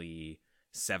only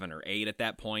 7 or 8 at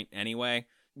that point anyway.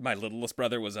 My littlest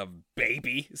brother was a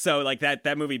baby. So, like,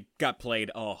 that movie got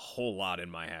played a whole lot in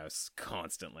my house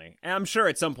constantly. And I'm sure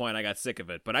at some point I got sick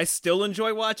of it, but I still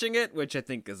enjoy watching it, which I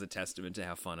think is a testament to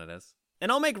how fun it is.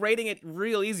 And I'll make rating it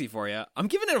real easy for you. I'm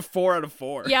giving it a 4 out of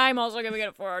 4. Yeah, I'm also giving it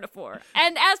a 4 out of 4.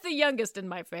 And as the youngest in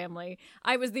my family,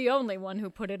 I was the only one who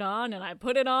put it on, and I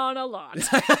put it on a lot.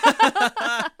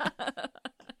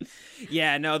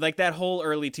 Yeah, no, like that whole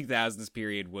early 2000s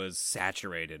period was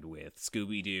saturated with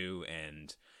Scooby-Doo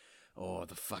and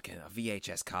the fucking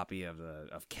VHS copy of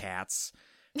Cats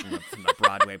from the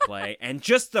Broadway play, and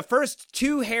just the first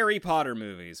 2 Harry Potter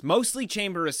movies, mostly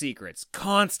Chamber of Secrets,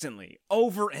 constantly,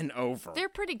 over and over. They're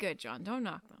pretty good, John. Don't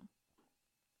knock them.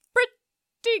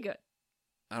 Pretty good.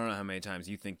 I don't know how many times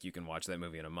you think you can watch that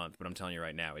movie in a month, but I'm telling you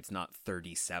right now, it's not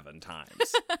 37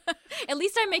 times. At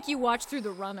least I make you watch through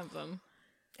the run of them.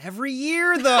 Every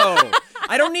year, though.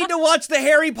 I don't need to watch the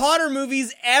Harry Potter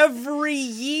movies every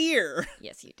year.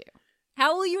 Yes, you do.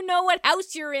 How will you know what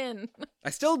house you're in? I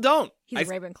still don't. He's a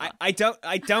Ravenclaw.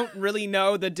 I don't really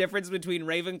know the difference between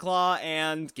Ravenclaw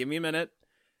and, give me a minute,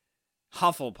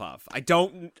 Hufflepuff. I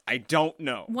don't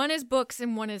know. One is books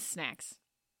and one is snacks.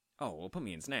 Oh, well, put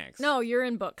me in snacks. No, you're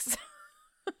in books.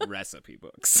 Recipe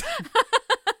books.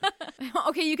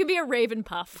 Okay, you can be a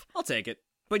Ravenpuff. I'll take it.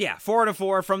 But yeah, 4 out of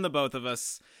 4 from the both of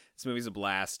us. This movie's a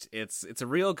blast. It's a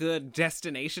real good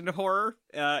destination horror,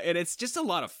 and it's just a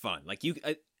lot of fun. Like,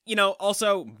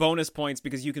 also bonus points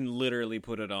because you can literally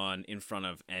put it on in front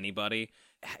of anybody,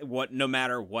 no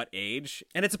matter what age,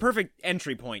 and it's a perfect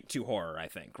entry point to horror, I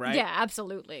think, right? Yeah,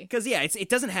 absolutely. Because it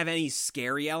doesn't have any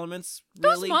scary elements.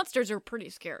 Those Really. monsters are pretty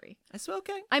scary. That's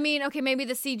okay. I mean, okay, maybe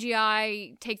the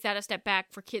CGI takes that a step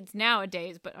back for kids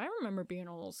nowadays, but I remember being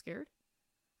a little scared.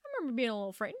 I remember being a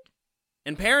little frightened.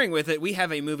 And pairing with it, we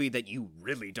have a movie that you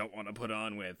really don't want to put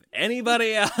on with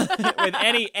anybody else, with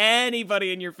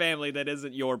anybody in your family that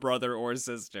isn't your brother or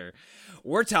sister.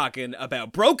 We're talking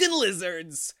about Broken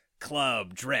Lizards,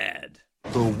 Club Dread.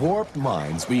 The warped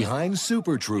minds behind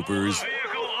Super Troopers.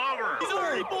 He's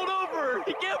already pulled over.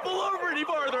 He can't pull over any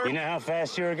farther. You know how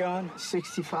fast you were going?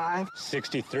 65.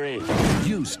 63.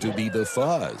 Used to be the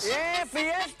fuzz. Yeah,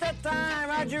 fiesta time.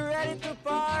 Are you ready to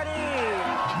party?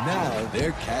 Now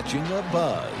they're catching a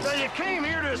buzz. So you came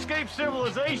here to escape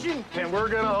civilization, and we're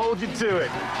gonna hold you to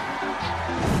it.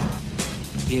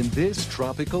 In this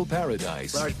tropical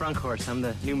paradise, Lars Brunkhorst, I'm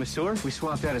the new masseur. We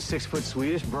swapped out a 6-foot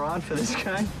Swedish broad for this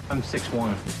guy. I'm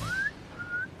 6'1".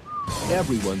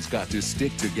 everyone's got to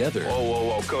stick together.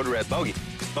 Whoa, Code Red. Bogey.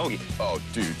 Oh,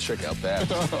 dude, check out that.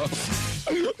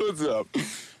 What's up?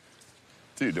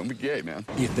 Dude, don't be gay, man.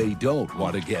 If they don't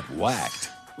want to get whacked.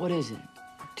 What is it?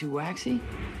 Too waxy?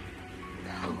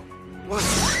 No. What?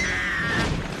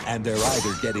 And they're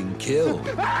either getting killed.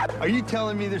 Are you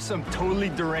telling me there's some totally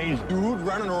deranged dude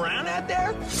running around out there?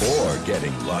 Or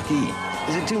getting lucky.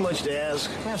 Is it too much to ask?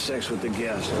 Have sex with the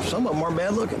guests. Some of them are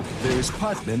bad looking. There's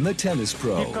Putman, the tennis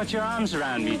pro. You've got your arms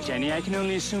around me, Jenny. I can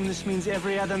only assume this means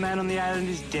every other man on the island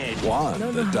is dead. Juan,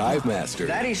 the dive master.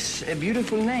 That is a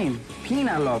beautiful name.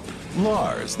 Penelope.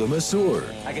 Lars, the masseur.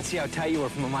 I can see how tight you were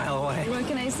from a mile away. What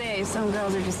can I say? Some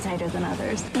girls are just tighter than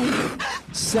others.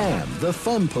 Sam, the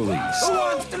fun police. Who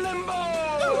wants to limbo?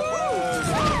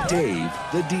 Dave,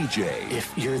 the DJ.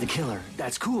 If you're the killer,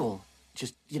 that's cool.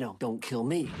 Just, don't kill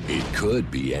me. It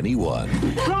could be anyone.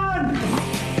 Run!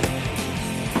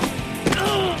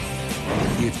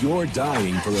 If you're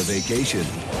dying for a vacation,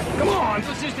 Come on,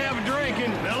 let's just have a drink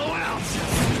and mellow out.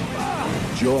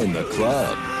 join the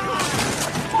club.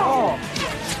 Oh,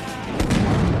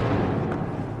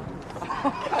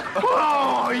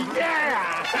 oh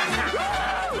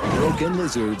yeah! Broken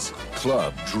Lizards,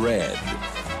 Club Dread.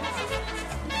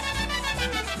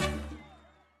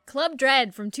 Club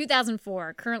Dread from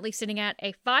 2004, currently sitting at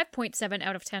a 5.7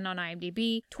 out of 10 on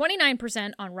IMDb,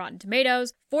 29% on Rotten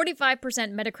Tomatoes, 45%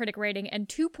 Metacritic rating, and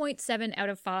 2.7 out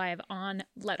of 5 on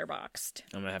Letterboxd.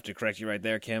 I'm gonna have to correct you right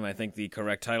there, Kim. I think the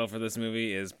correct title for this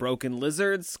movie is Broken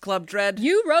Lizards, Club Dread.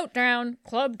 You wrote down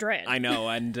Club Dread. I know,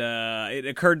 and it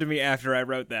occurred to me after I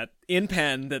wrote that in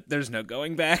pen that there's no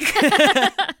going back.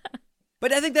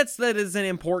 But I think that is an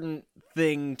important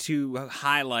thing to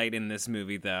highlight in this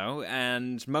movie, though,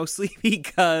 and mostly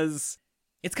because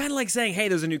it's kind of like saying, hey,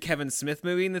 there's a new Kevin Smith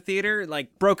movie in the theater,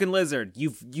 like Broken Lizard.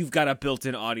 You've got a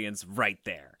built-in audience right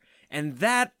there. And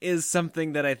that is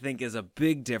something that I think is a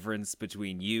big difference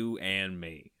between you and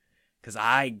me, because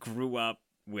I grew up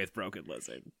with Broken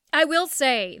Lizard. I will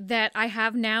say that I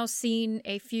have now seen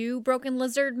a few Broken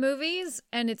Lizard movies,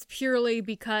 and it's purely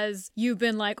because you've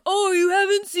been like, oh, you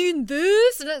haven't seen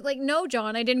this? And I'm like, no,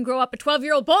 John, I didn't grow up a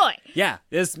 12-year-old boy. Yeah,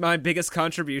 this is my biggest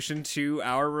contribution to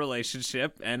our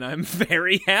relationship, and I'm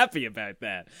very happy about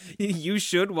that. You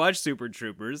should watch Super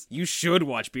Troopers. You should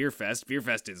watch Beer Fest. Beer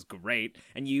Fest is great,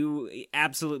 and you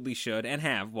absolutely should and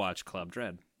have watched Club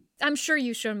Dread. I'm sure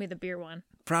you showed me the beer one.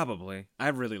 Probably. I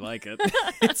really like it.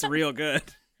 It's real good.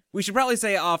 We should probably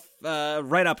say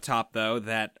right up top, though,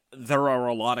 that there are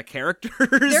a lot of characters.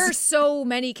 There are so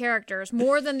many characters,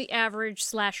 more than the average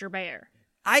slasher bear.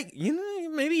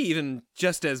 Maybe even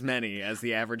just as many as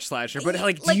the average slasher. But,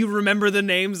 do you remember the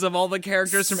names of all the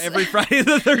characters from every Friday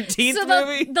the 13th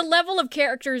movie? The level of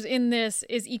characters in this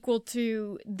is equal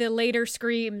to the later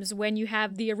Screams when you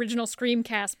have the original Scream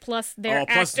cast plus their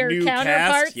actor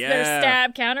counterparts, their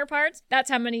stab counterparts.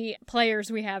 That's how many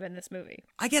players we have in this movie.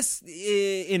 I guess,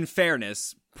 in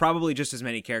fairness, probably just as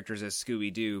many characters as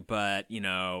Scooby-Doo, but,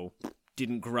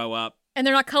 didn't grow up. And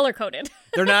they're not color-coded.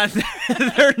 They're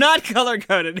not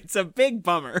color-coded. It's a big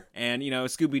bummer. And,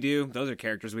 Scooby-Doo, those are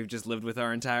characters we've just lived with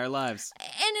our entire lives.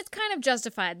 And it's kind of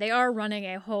justified. They are running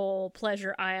a whole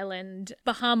Pleasure Island,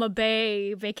 Bahama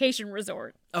Bay vacation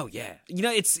resort. Oh, yeah.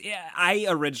 I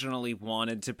originally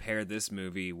wanted to pair this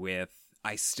movie with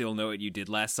I Still Know What You Did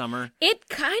Last Summer. It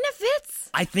kind of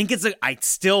fits. I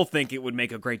still think it would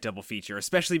make a great double feature,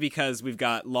 especially because we've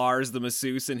got Lars the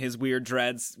masseuse and his weird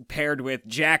dreads paired with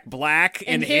Jack Black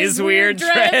and his weird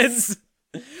dreads.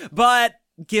 But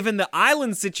given the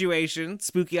island situation,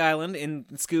 Spooky Island in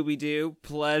Scooby-Doo,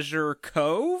 Pleasure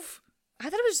Cove? I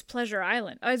thought it was just Pleasure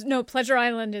Island. No, Pleasure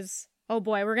Island is... Oh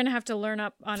boy, we're going to have to learn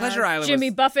up on our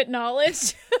Jimmy Buffett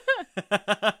knowledge.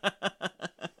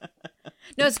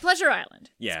 No, it's Pleasure Island.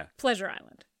 Yeah. It's Pleasure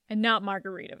Island. And not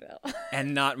Margaritaville.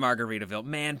 And not Margaritaville.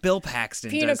 Man, Bill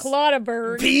Paxton Pina Colada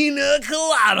Burg. Pina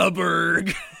Colada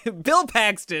Burg. Bill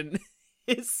Paxton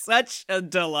is such a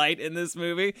delight in this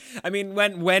movie. I mean,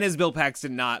 when is Bill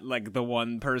Paxton not like the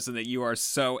one person that you are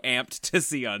so amped to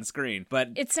see on screen? But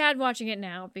it's sad watching it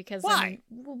now because why?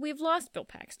 We've lost Bill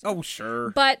Paxton. Oh,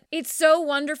 sure. But it's so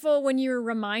wonderful when you're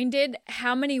reminded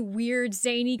how many weird,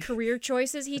 zany career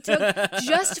choices he took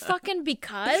just fucking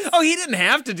because. Oh, he didn't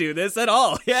have to do this at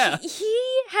all. Yeah.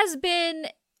 He has been,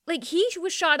 like, he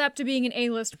was shot up to being an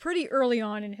A-list pretty early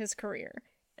on in his career.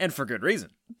 And for good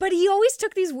reason. But he always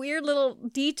took these weird little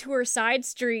detour side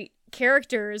street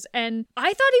characters, and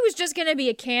I thought he was just going to be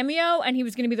a cameo and he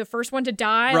was going to be the first one to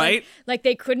die. Right. Like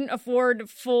they couldn't afford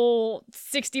full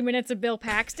 60 minutes of Bill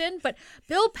Paxton, but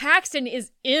Bill Paxton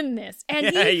is in this. And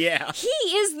he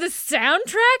is the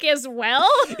soundtrack as well.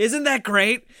 Isn't that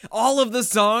great? All of the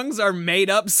songs are made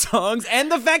up songs,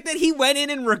 and the fact that he went in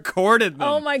and recorded them.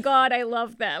 Oh my God, I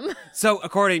love them. So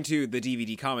according to the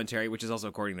DVD commentary, which is also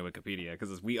according to Wikipedia,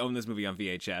 because we own this movie on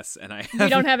VHS, and we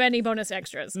don't have any bonus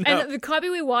extras. No. And the copy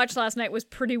we watched last night was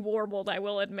pretty warbled, I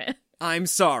will admit. I'm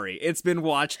sorry. It's been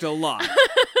watched a lot.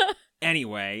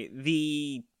 Anyway,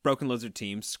 the Broken Lizard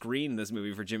team screened this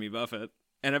movie for Jimmy Buffett,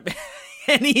 and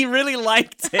he really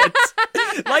liked it.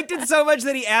 Liked it so much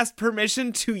that he asked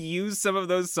permission to use some of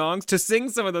those songs, to sing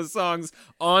some of those songs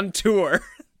on tour.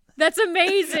 That's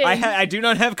amazing. I do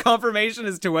not have confirmation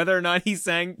as to whether or not he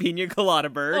sang Pina Colada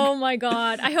Berg. Oh my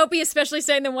God. I hope he especially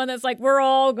sang the one that's like, we're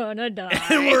all gonna die.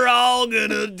 We're all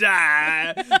gonna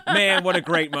die. Man, what a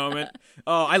great moment.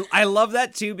 Oh, I love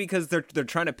that too, because they're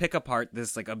trying to pick apart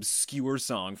this like obscure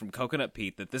song from Coconut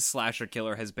Pete that this slasher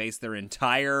killer has based their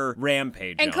entire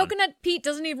rampage on. And Coconut Pete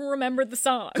doesn't even remember the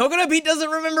song. Coconut Pete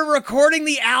doesn't remember recording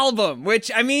the album,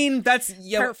 which, I mean, that's...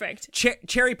 perfect.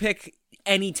 Cherry pick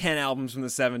any 10 albums from the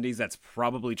 70s, that's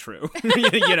probably true,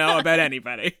 you know, about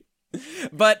anybody.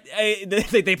 But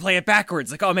they play it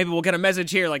backwards, like, oh, maybe we'll get a message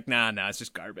here. Like, nah, it's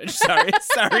just garbage.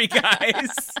 Sorry,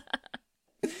 guys.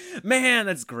 Man,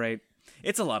 that's great.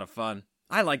 It's a lot of fun.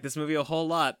 I like this movie a whole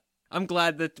lot. I'm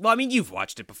glad that, well, I mean, you've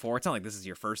watched it before. It's not like this is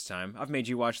your first time. I've made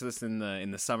you watch this in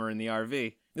the summer in the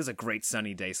RV. This is a great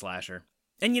sunny day slasher.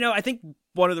 And, you know, I think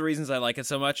one of the reasons I like it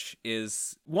so much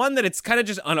is, one, that it's kind of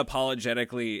just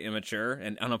unapologetically immature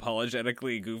and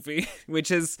unapologetically goofy,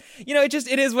 which is, you know, it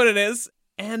is what it is.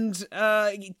 And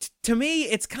to me,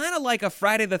 it's kind of like a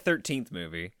Friday the 13th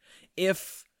movie.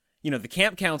 If, you know, the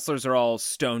camp counselors are all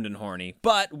stoned and horny,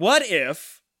 but what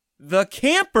if the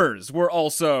campers were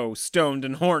also stoned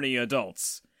and horny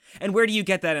adults? And where do you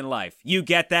get that in life? You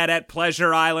get that at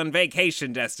Pleasure Island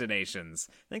vacation destinations.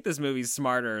 I think this movie's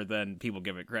smarter than people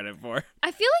give it credit for.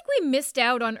 I feel like we missed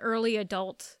out on early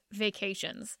adult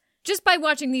vacations just by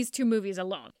watching these two movies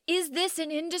alone. Is this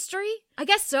an industry? I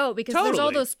guess so, because there's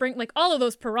all those all of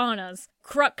those piranhas,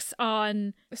 crux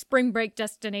on a spring break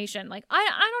destination. Like,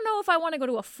 I don't know if I want to go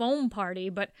to a foam party,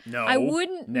 but no, I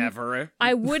wouldn't. Never.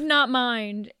 I would not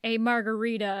mind a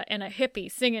margarita and a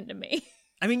hippie singing to me.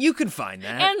 I mean, you could find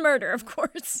that. And murder, of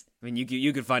course. I mean,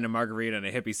 you could find a margarita and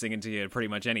a hippie singing to you at pretty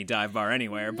much any dive bar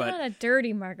anywhere, but... Not a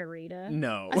dirty margarita.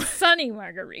 No. A sunny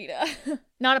margarita.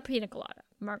 Not a pina colada.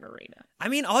 Margarita. I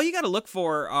mean, all you gotta look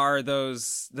for are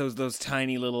those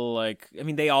tiny little, like... I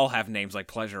mean, they all have names like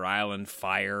Pleasure Island,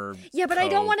 Fire... Yeah, but Cove. I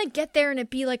don't want to get there and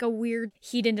it be like a weird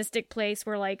hedonistic place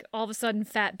where, like, all of a sudden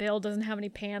Fat Bill doesn't have any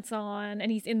pants on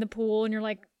and he's in the pool and you're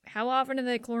like, how often do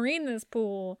they chlorine this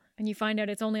pool? And you find out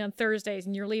it's only on Thursdays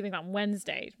and you're leaving on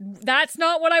Wednesdays. That's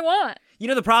not what I want. You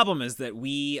know, the problem is that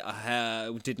we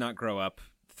did not grow up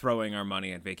throwing our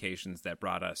money at vacations that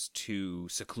brought us to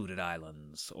secluded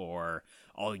islands or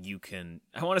all you can...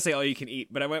 I want to say all you can eat,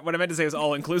 but what I meant to say was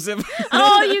all inclusive.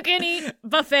 All you can eat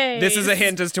buffets. This is a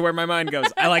hint as to where my mind goes.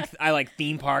 I like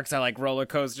theme parks, I like roller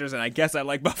coasters, and I guess I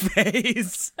like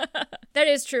buffets. That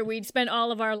is true. We'd spent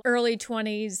all of our early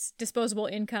 20s disposable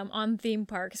income on theme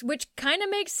parks, which kind of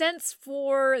makes sense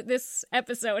for this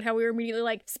episode, how we were immediately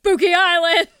like, Spooky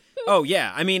Island! Oh,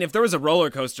 yeah. I mean, if there was a roller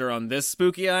coaster on this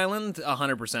spooky island,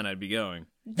 100% I'd be going.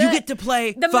 You get to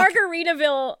play... The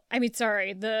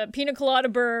Pina Colada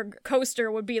Berg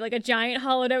coaster would be like a giant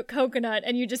hollowed out coconut,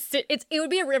 and you just sit... It would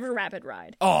be a river rapid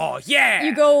ride. Oh, yeah!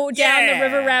 You go down the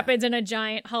river rapids in a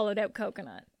giant hollowed out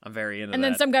coconut. I'm very into that. And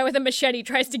then some guy with a machete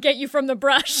tries to get you from the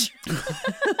brush.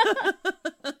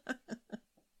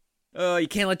 Oh, you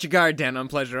can't let your guard down on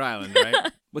Pleasure Island,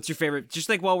 right? What's your favorite, just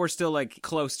like while we're still like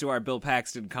close to our Bill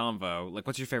Paxton convo, like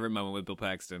what's your favorite moment with Bill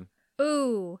Paxton?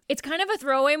 Ooh, it's kind of a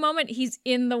throwaway moment. He's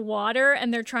in the water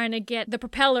and they're trying to get the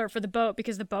propeller for the boat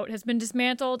because the boat has been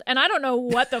dismantled. And I don't know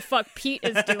what the fuck Pete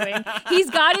is doing. He's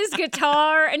got his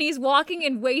guitar and he's walking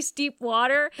in waist deep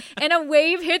water and a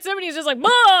wave hits him and he's just like,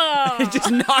 "Whoa!" It just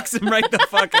knocks him right the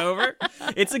fuck over.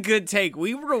 It's a good take.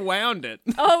 We rewound it.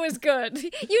 Oh, it was good.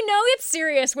 You know it's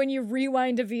serious when you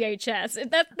rewind a VHS.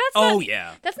 That's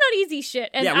not easy shit.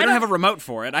 And yeah, we don't have a remote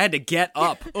for it. I had to get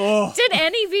up. Oh. Did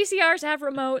any VCRs have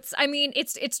remotes? I mean,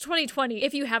 it's 2020.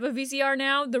 If you have a VCR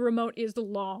now, the remote is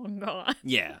long gone.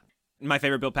 Yeah. My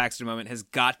favorite Bill Paxton moment has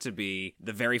got to be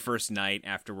the very first night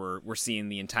after we're seeing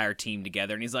the entire team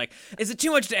together, and he's like, "Is it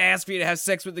too much to ask for you to have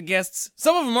sex with the guests?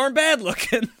 Some of them aren't bad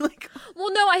looking." Like,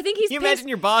 well, no, I think he's Can you pissed. imagine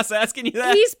your boss asking you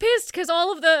that? He's pissed because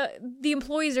all of the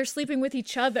employees are sleeping with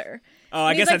each other. Oh,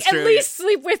 I guess like, that's true. At least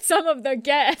sleep with some of the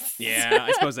guests. Yeah,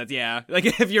 I suppose that's, yeah. Like,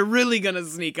 if you're really gonna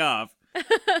sneak off.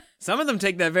 Some of them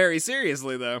take that very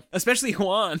seriously, though. Especially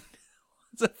Juan.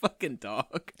 It's a fucking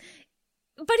dog.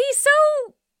 But he's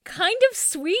so kind of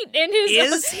sweet in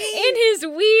his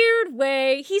weird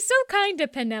way. He's so kind to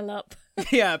Penelope.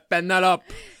 Yeah, Penelope.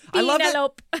 I love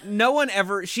Penelope.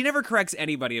 that she never corrects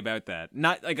anybody about that.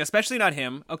 Not, like, especially not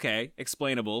him. Okay,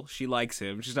 explainable. She likes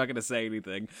him. She's not going to say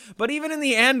anything. But even in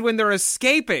the end, when they're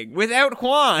escaping without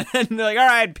Juan, and they're like, "All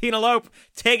right, Penelope,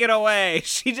 take it away."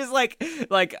 She just like,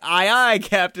 aye,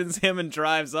 captains him and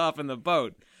drives off in the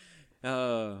boat.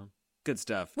 Good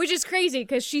stuff. Which is crazy,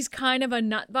 because she's kind of a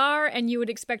nut bar, and you would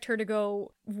expect her to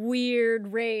go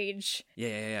weird rage.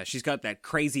 Yeah. She's got that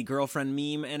crazy girlfriend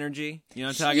meme energy. You know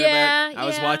what I'm talking about? I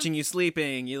was watching you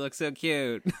sleeping. You look so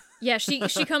cute. Yeah, she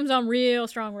comes on real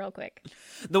strong real quick.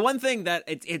 The one thing that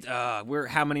we're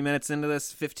how many minutes into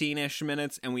this? 15-ish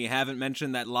minutes, and we haven't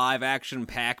mentioned that live action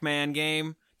Pac-Man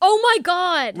game. Oh my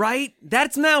god! Right?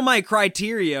 That's now my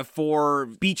criteria for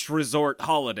beach resort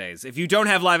holidays. If you don't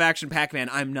have live action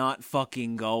Pac-Man, I'm not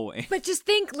fucking going. But just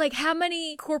think, like, how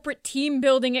many corporate team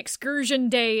building excursion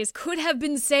days could have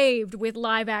been saved with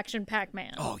live action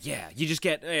Pac-Man? Oh yeah, you just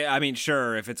get, I mean,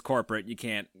 sure, if it's corporate, you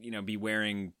can't, be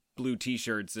wearing blue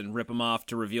t-shirts and rip them off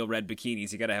to reveal red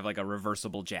bikinis. You gotta have like a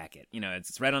reversible jacket.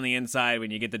 It's red on the inside.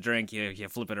 When you get the drink, you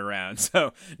flip it around,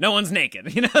 so no one's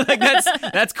naked. Like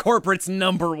that's corporate's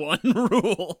number one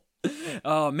rule.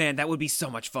 Oh man, that would be so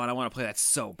much fun. I want to play that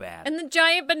so bad. And the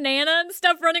giant banana and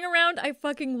stuff running around, I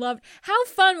fucking loved. How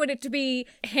fun would it to be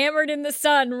hammered in the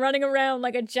sun, running around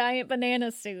like a giant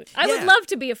banana suit? I would love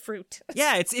to be a fruit.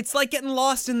 Yeah, it's like getting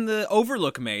lost in the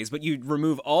Overlook maze, but you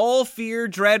remove all fear,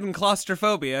 dread, and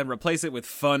claustrophobia and replace it with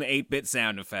fun 8-bit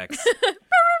sound effects.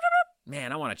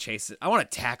 Man, I want to chase it. I want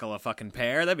to tackle a fucking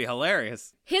pear. That'd be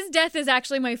hilarious. His death is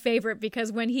actually my favorite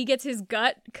because when he gets his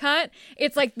gut cut,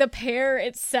 it's like the pear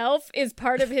itself is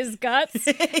part of his guts.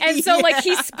 And so like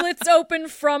he splits open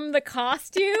from the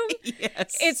costume.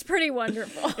 Yes. It's pretty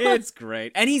wonderful. It's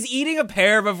great. And he's eating a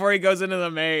pear before he goes into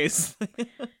the maze.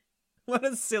 What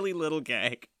a silly little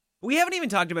gag. We haven't even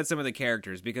talked about some of the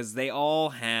characters because they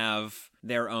all have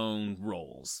their own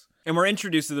roles. And we're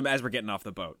introduced to them as we're getting off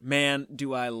the boat. Man,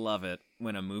 do I love it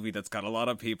when a movie that's got a lot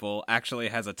of people actually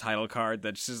has a title card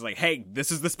that's just like, hey,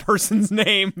 this is this person's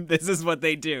name. This is what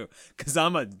they do. Because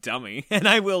I'm a dummy, and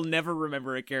I will never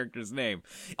remember a character's name.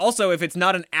 Also, if it's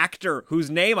not an actor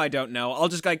whose name I don't know, I'll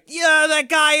just go like, yeah, that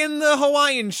guy in the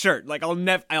Hawaiian shirt. Like, I'll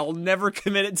never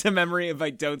commit it to memory if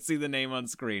I don't see the name on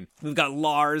screen. We've got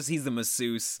Lars. He's the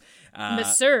masseuse.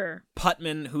 Monsieur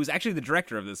Putman, who's actually the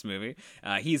director of this movie.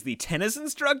 He's the tennis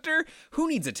instructor. Who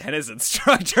needs a tennis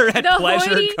instructor at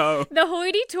Pleasure Cove? The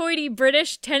hoity-toity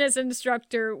British tennis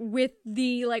instructor with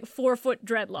the 4-foot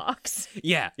dreadlocks.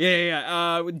 Yeah.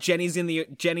 Jenny's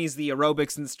the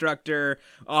aerobics instructor.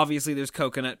 Obviously, there's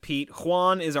Coconut Pete.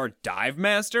 Juan is our dive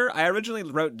master. I originally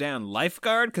wrote down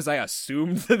lifeguard because I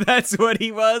assumed that that's what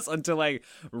he was until I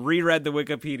reread the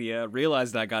Wikipedia,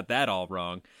 realized I got that all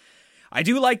wrong. I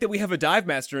do like that we have a dive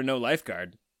master and no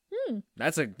lifeguard.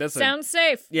 That's sounds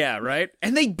safe. Yeah, right?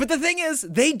 But the thing is,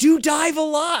 they do dive a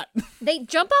lot. They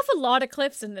jump off a lot of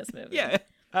cliffs in this movie. Yeah.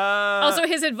 Also,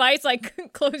 his advice,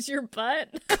 close your butt.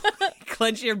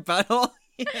 Clench your butthole.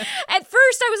 Yeah. At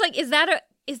first, I was like,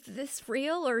 is this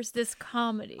real or is this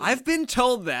comedy? I've been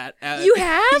told that. You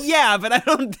have? Yeah, but I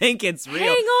don't think it's real. Hang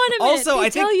on a minute. Also, I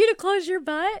tell you to close your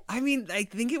butt? I mean, I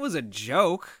think it was a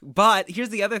joke, but here's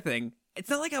the other thing. It's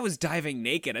not like I was diving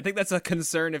naked. I think that's a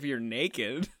concern if you're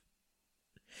naked.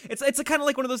 It's kind of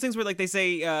like one of those things where they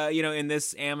say, in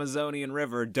this Amazonian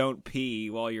river, don't pee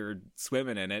while you're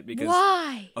swimming in it because...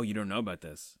 Why? Oh, you don't know about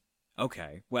this?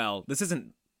 Okay. Well, this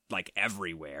isn't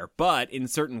everywhere, but in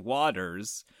certain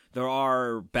waters, there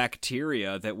are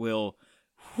bacteria that will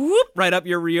whoop right up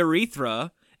your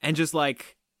urethra and just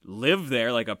live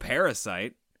there like a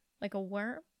parasite. Like a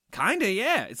worm? Kinda,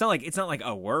 yeah. It's not like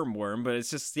a worm, but it's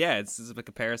just like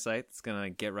a parasite that's gonna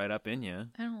get right up in you.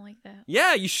 I don't like that.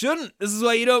 Yeah, you shouldn't. This is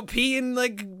why you don't pee in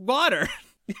like water.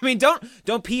 I mean,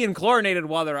 don't pee in chlorinated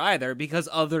water either, because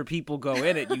other people go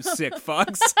in it, you sick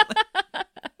fucks.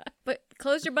 But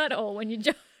close your butthole when you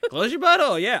jump. Close your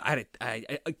butthole, yeah. I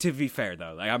to be fair,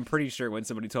 though, like, I'm pretty sure when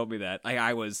somebody told me that, like,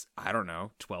 I was, I don't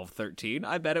know, 12, 13,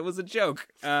 I bet it was a joke.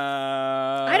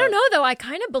 I don't know, though. I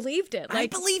kind of believed it. Like, I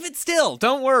believe it still.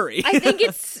 Don't worry. I think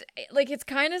it's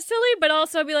kind of silly, but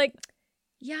also I'd be like,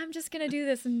 yeah, I'm just going to do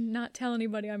this and not tell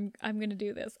anybody I'm going to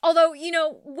do this. Although,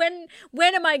 when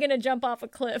am I going to jump off a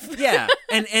cliff? Yeah.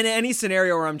 And any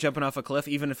scenario where I'm jumping off a cliff,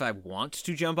 even if I want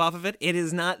to jump off of it, it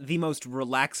is not the most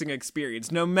relaxing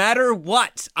experience. No matter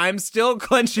what, I'm still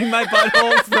clenching my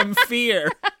butthole from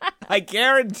fear. I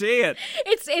guarantee it.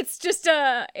 It's just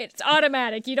it's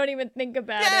automatic. You don't even think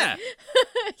about it.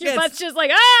 Your butt's just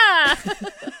like,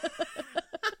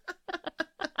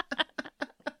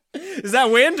 Is that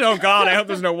wind? Oh, God, I hope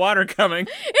there's no water coming.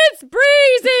 It's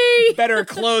breezy! Better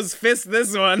close fist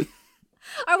this one.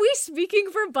 Are we speaking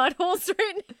for buttholes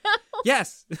right now?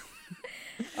 Yes.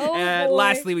 Oh,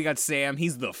 lastly, we got Sam.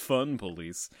 He's the fun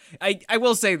police. I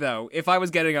will say, though, if I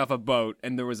was getting off a boat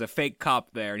and there was a fake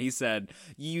cop there and he said,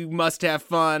 you must have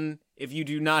fun. If you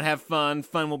do not have fun,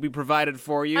 fun will be provided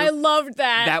for you. I loved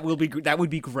that. That would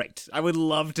be great. I would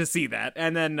love to see that.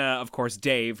 And then, of course,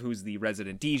 Dave, who's the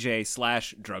resident DJ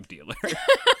 / drug dealer.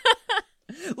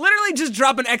 Literally just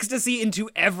dropping ecstasy into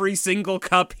every single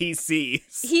cup he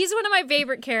sees. He's one of my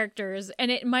favorite characters,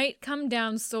 and it might come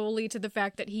down solely to the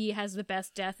fact that he has the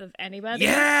best death of anybody.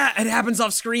 Yeah, it happens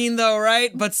off screen though,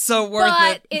 right? But so worth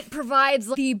it. But it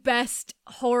provides the best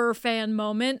horror fan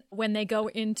moment when they go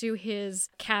into his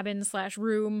cabin /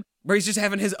 room. Where he's just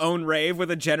having his own rave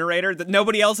with a generator that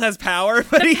nobody else has power.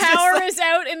 But the power is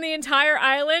out in the entire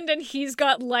island, and he's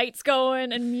got lights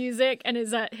going and music and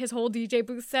his whole DJ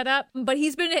booth set up. But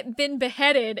he's been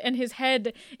beheaded, and his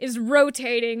head is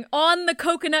rotating on the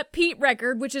Coconut Pete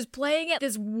record, which is playing at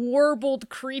this warbled,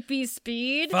 creepy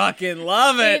speed. Fucking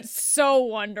love it. It's so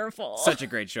wonderful. Such a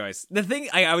great choice. The thing,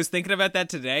 I was thinking about that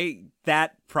today,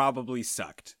 that probably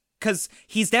sucked. Because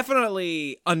he's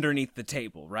definitely underneath the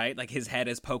table, right? Like, his head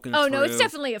is poking through. Oh, no, it's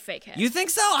definitely a fake head. You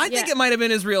think so? I think it might have been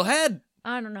his real head.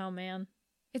 I don't know, man.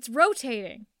 It's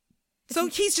rotating. So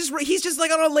he's just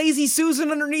like on a lazy Susan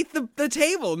underneath the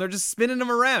table, and they're just spinning him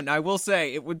around. I will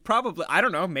say, it would probably, I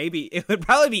don't know, maybe, it would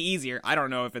probably be easier. I don't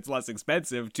know if it's less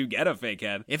expensive to get a fake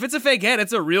head. If it's a fake head,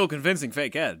 it's a real convincing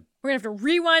fake head. We're gonna have to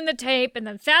rewind the tape, and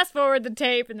then fast forward the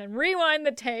tape, and then rewind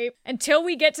the tape, until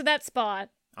we get to that spot.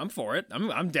 I'm for it.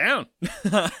 I'm down.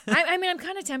 I mean, I'm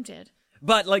kind of tempted.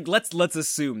 But, like, let's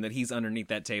assume that he's underneath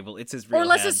that table. It's his real head. Or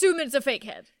let's assume it's a fake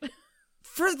head.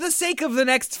 For the sake of the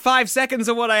next 5 seconds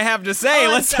of what I have to say,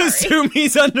 let's assume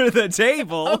he's under the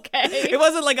table. Okay. It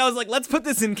wasn't like I was like, let's put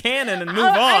this in canon and move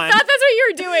on. I thought that's what you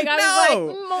were doing. I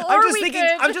was like,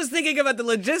 I'm just thinking about the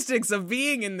logistics of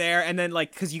being in there, and then,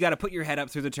 like, because you got to put your head up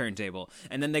through the turntable,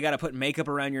 and then they got to put makeup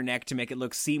around your neck to make it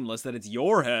look seamless that it's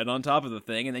your head on top of the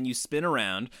thing, and then you spin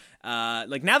around.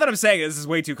 Like, now that I'm saying it, this is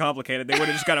way too complicated. They would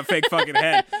have just got a fake fucking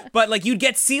head. But, like, you'd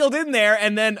get sealed in there,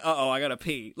 and then, I gotta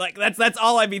pee. Like, that's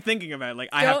all I'd be thinking about. Like,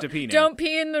 I have to pee now. Don't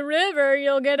pee in the river,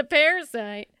 you'll get a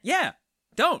parasite. Yeah,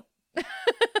 don't.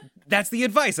 That's the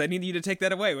advice. I need you to take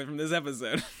that away from this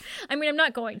episode. I mean, I'm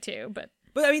not going to, but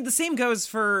I mean, the same goes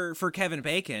for Kevin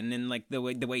Bacon and, like, the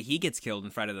way he gets killed in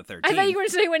Friday the 13th. I thought you were going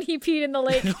to say when he peed in the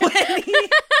lake.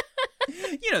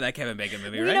 You know that Kevin Bacon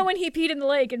movie, right? You know when he peed in the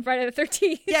lake in Friday the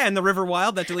 13th? Yeah, in the River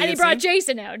Wild, that deleted And he brought scene.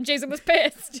 Jason out, and Jason was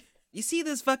pissed. You see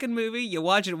this fucking movie, you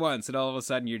watch it once, and all of a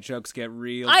sudden your jokes get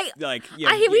real.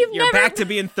 You're back to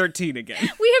being 13 again.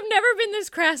 We have never been this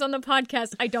crass on the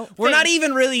podcast, I don't think. We're not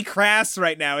even really crass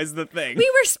right now, is the thing. We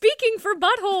were speaking for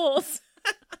buttholes.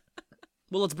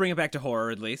 Well, let's bring it back to horror,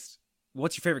 at least.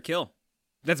 What's your favorite kill?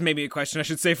 That's maybe a question I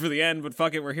should say for the end, but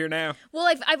fuck it, we're here now.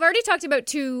 Well, I've already talked about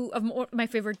 2 of my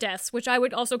favorite deaths, which I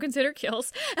would also consider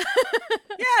kills.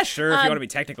 Yeah, sure, if you want to be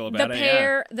technical about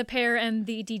it. The pair and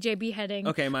the DJ beheading.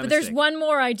 Okay, my mistake. But there's one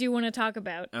more I do want to talk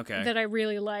about that I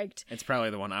really liked. It's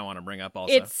probably the one I want to bring up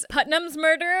also. It's Putnam's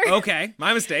murder. Okay,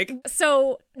 my mistake.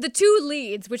 So the 2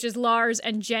 leads, which is Lars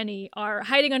and Jenny, are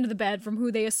hiding under the bed from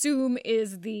who they assume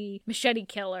is the machete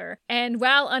killer. And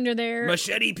while under their...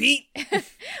 Machete Pete?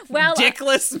 Well,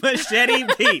 Dickless Machete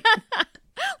Pete.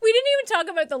 We didn't even talk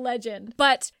about the legend,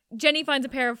 but Jenny finds a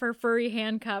pair of her furry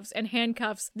handcuffs and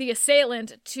handcuffs the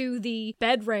assailant to the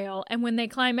bed rail. And when they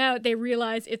climb out, they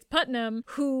realize it's Putnam,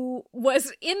 who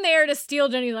was in there to steal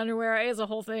Jenny's underwear. It is a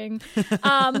whole thing.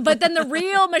 But then the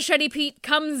real Machete Pete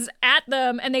comes at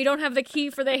them and they don't have the key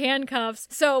for the handcuffs.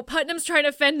 So Putnam's trying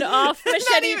to fend off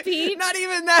Machete Pete. Not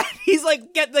even that. He's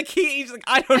like, get the key. He's like,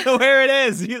 I don't know where it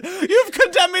is. You've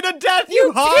condemned me to death,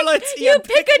 you harlot. You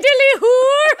Piccadilly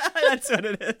whore. That's what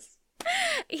it is.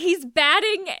 He's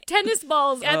batting tennis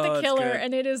balls at the killer, good.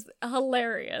 and it is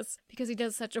hilarious because he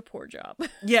does such a poor job.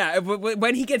 Yeah,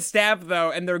 when he gets stabbed,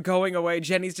 though, and they're going away,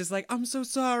 Jenny's just like, I'm so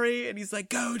sorry. And he's like,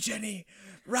 go, Jenny,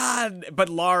 run. But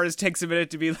Lars takes a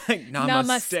minute to be like,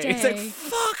 namaste. It's like,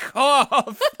 fuck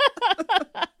off.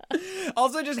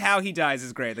 Also, just how he dies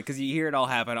is great, because you hear it all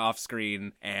happen off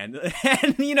screen, and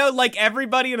you know, like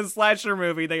everybody in a slasher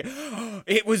movie, they, oh,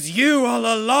 it was you all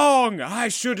along. I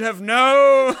should have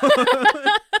known.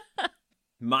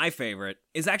 My favorite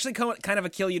is actually kind of a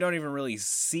kill you don't even really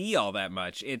see all that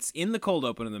much. It's in the cold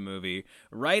open of the movie,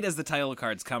 right as the title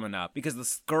card's coming up, because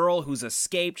this girl who's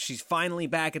escaped, she's finally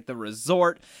back at the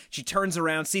resort. She turns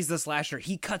around, sees the slasher.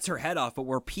 He cuts her head off, but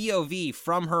we're POV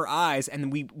from her eyes,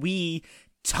 and we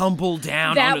tumble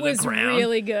down onto the ground. That was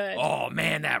really good. Oh,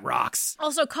 man, that rocks.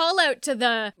 Also, call out to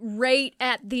the right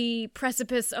at the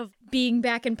precipice of being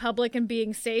back in public and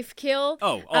being safe kill.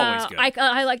 Oh, always good.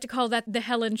 I like to call that the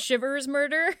Helen Shivers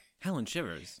murder. Helen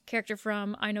Shivers? Character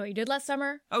from I Know What You Did Last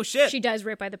Summer. Oh, shit. She dies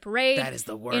right by the parade. That is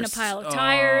the worst. In a pile of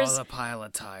tires. Oh, the pile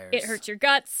of tires. It hurts your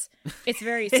guts. It's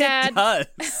very sad. It does.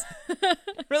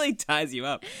 It really ties you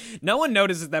up. No one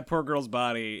notices that poor girl's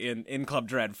body in Club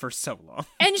Dread for so long.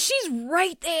 And she's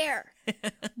right there.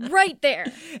 Right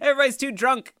there. Everybody's too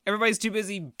drunk. Everybody's too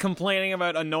busy complaining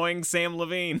about annoying Sam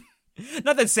Levine.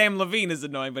 Not that Sam Levine is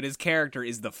annoying, but his character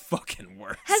is the fucking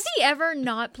worst. Has he ever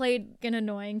not played an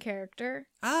annoying character?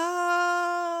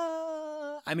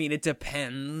 I mean, it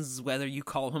depends whether you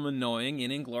call him annoying in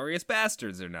Inglourious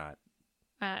Bastards or not.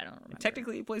 I don't remember.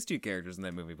 Technically, he plays two characters in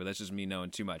that movie, but that's just me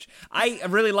knowing too much. I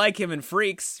really like him in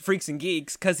Freaks and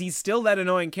Geeks, because he's still that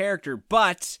annoying character,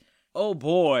 but oh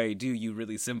boy, do you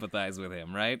really sympathize with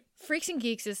him, right? Freaks and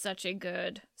Geeks is such a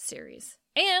good series.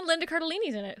 And Linda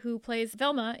Cardellini's in it, who plays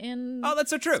Velma in Oh, that's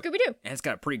so true. Scooby-Doo. And it's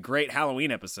got a pretty great Halloween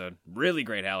episode. Really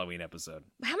great Halloween episode.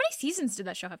 How many seasons did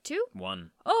that show have? 2?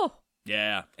 1. Oh.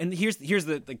 Yeah. And here's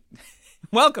the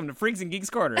welcome to Freaks and Geeks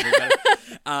Corner.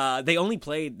 They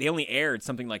only aired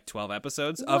something like 12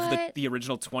 episodes of the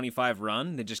original 25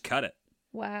 run. They just cut it.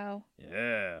 Wow.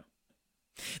 Yeah.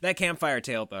 That campfire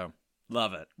tale, though,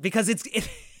 love it. Because it's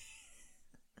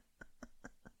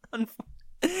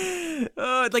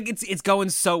going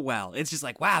so well. It's just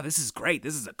like, wow, this is great.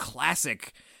 This is a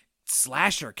classic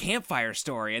slasher campfire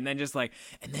story. And then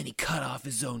and then he cut off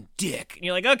his own dick. And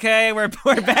you're like, okay, we're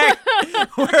back.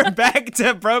 We're back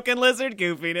to Broken Lizard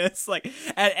goofiness. Like,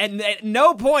 and at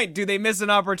no point do they miss an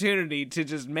opportunity to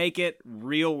just make it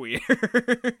real weird.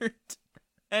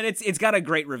 And it's got a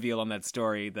great reveal on that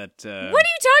story that What are you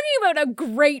talking about, a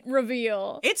great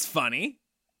reveal? It's funny.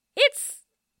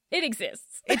 It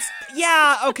exists.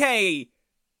 Yeah, okay.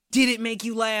 Did it make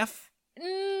you laugh?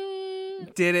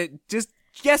 Did it? Just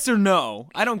yes or no.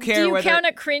 I don't care whether... Do you count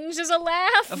a cringe as a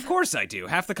laugh? Of course I do.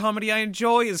 Half the comedy I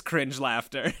enjoy is cringe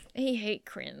laughter. I hate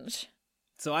cringe.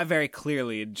 So I very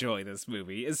clearly enjoy this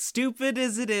movie, as stupid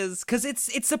as it is, because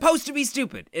it's supposed to be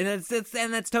stupid, and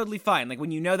that's totally fine. Like,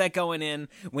 when you know that going in,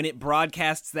 when it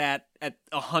broadcasts that at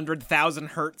 100,000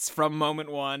 hertz from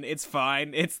moment one, it's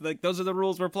fine. It's like, those are the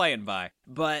rules we're playing by.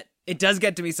 But it does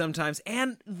get to me sometimes,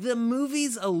 and the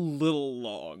movie's a little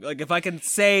long. Like, if I can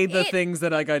say the things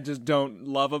that I just don't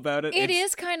love about it. It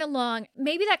is kind of long.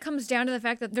 Maybe that comes down to the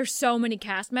fact that there's so many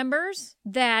cast members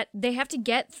that they have to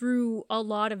get through a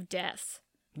lot of deaths.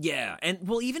 Yeah, and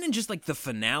well, even in just like the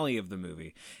finale of the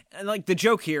movie, and like the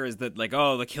joke here is that like,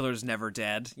 oh, the killer's never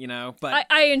dead, you know. But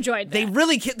I enjoyed that. They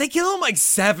really they kill him like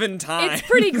 7 times. It's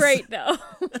pretty great though.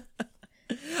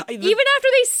 Even after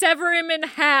they sever him in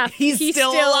half, he's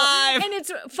still alive, and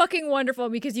it's fucking wonderful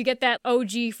because you get that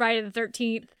OG Friday the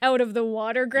 13th out of the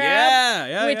water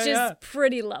grab, which is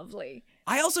pretty lovely.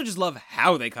 I also just love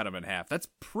how they cut him in half. That's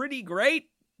pretty great.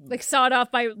 Like sawed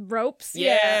off by ropes?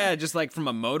 Yeah, just like from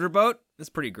a motorboat. That's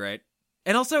pretty great.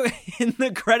 And also in the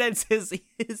credits, his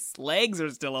legs are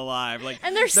still alive. Like,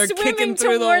 and they're kicking swimming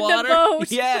through toward the water. The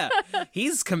boat. Yeah,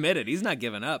 he's committed. He's not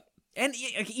giving up. And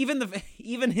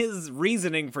even his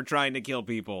reasoning for trying to kill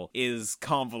people is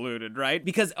convoluted, right?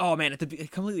 Because, oh man, I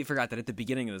completely forgot that at the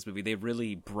beginning of this movie, they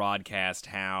really broadcast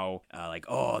how,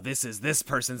 this is this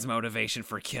person's motivation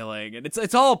for killing. And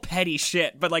it's all petty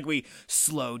shit, but like we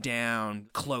slow down,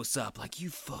 close up, like, you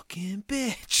fucking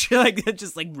bitch. Like,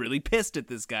 just like really pissed at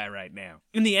this guy right now.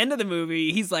 In the end of the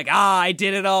movie, he's like, I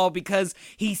did it all because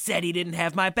he said he didn't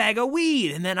have my bag of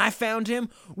weed. And then I found him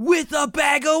with a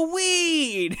bag of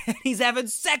weed. He's having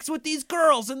sex with these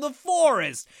girls in the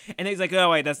forest. And he's like,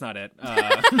 oh, wait, that's not it.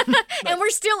 And we're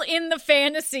still in the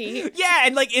fantasy. Yeah,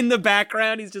 and like in the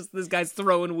background, this guy's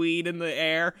throwing weed in the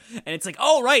air. And it's like,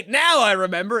 oh, right, now I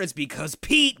remember. It's because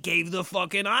Pete gave the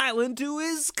fucking island to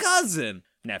his cousin.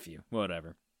 Nephew,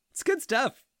 whatever. It's good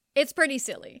stuff. It's pretty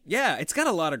silly. Yeah, it's got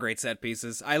a lot of great set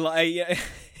pieces.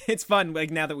 It's fun,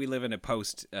 like, now that we live in a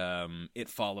post-It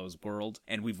Follows world,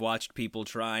 and we've watched people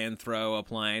try and throw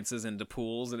appliances into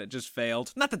pools, and it just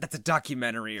failed. Not that that's a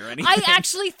documentary or anything. I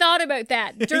actually thought about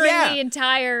that during the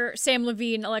entire Sam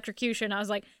Levine electrocution. I was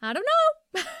like, I don't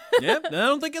know. Yep, I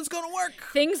don't think it's gonna work.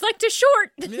 Things like to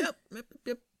short. Yep.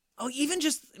 Oh, even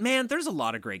just, man, there's a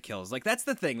lot of great kills. Like, that's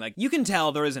the thing. Like, you can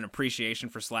tell there is an appreciation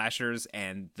for slashers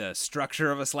and the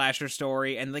structure of a slasher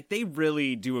story, and, like, they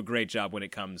really do a great job when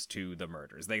it comes to the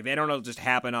murders. They don't just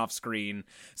happen off screen.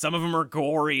 Some of them are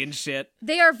gory and shit.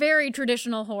 They are very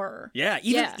traditional horror. Yeah,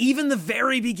 even the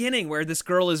very beginning where this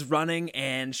girl is running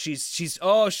and she's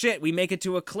oh, shit, we make it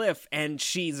to a cliff, and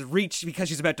she's reached, because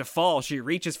she's about to fall, she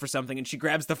reaches for something, and she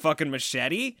grabs the fucking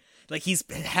machete. Like, he's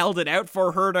held it out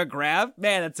for her to grab.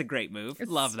 Man, that's a great move.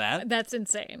 Love that. That's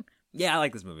insane. Yeah, I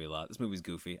like this movie a lot. This movie's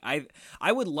goofy. I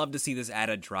would love to see this at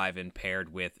a drive-in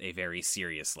paired with a very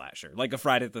serious slasher, like a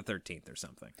Friday the 13th or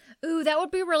something. Ooh, that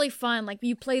would be really fun. Like,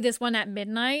 you play this one at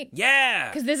midnight. Yeah!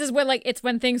 Because this is when, like, it's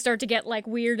when things start to get, like,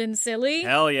 weird and silly.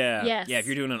 Hell yeah. Yes. Yeah, if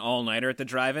you're doing an all-nighter at the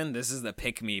drive-in, this is the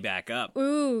pick-me back up.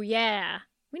 Ooh, yeah.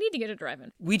 We need to get a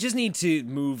drive-in. We just need to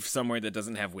move somewhere that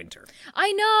doesn't have winter.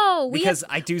 I know. Because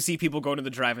I do see people going to the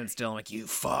drive-in still. I'm like, you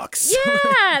fucks.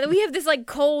 Yeah. We have this, like,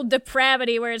 cold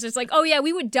depravity where it's just like, oh, yeah,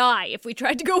 we would die if we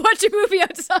tried to go watch a movie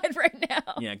outside right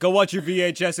now. Yeah, go watch your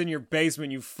VHS in your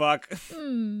basement, you fuck.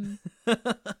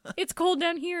 It's cold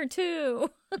down here,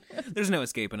 too. There's no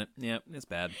escaping it. Yeah, it's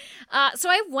bad. So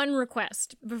I have one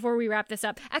request before we wrap this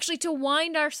up. Actually, to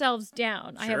wind ourselves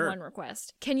down, I have one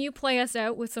request. Can you play us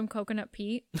out with some Coconut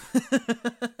Pete?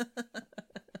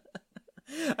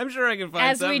 I'm sure I can find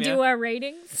as some, we do our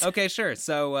ratings. Okay, sure.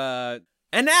 So,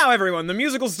 and now, everyone, the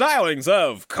musical stylings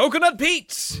of Coconut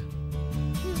Pete.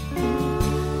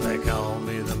 They call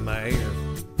me the mayor,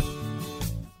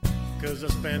 'cause I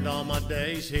spend all my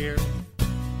days here.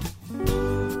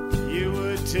 You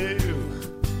would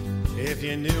too, if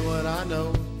you knew what I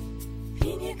know.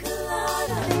 Pina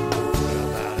colada.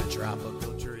 About a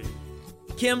tropical tree.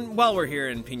 Kim, while we're here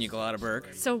in Pina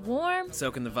Coladaburg, so warm,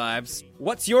 soaking the vibes,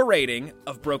 what's your rating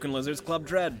of Broken Lizard's Club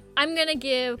Dread? I'm gonna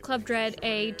give Club Dread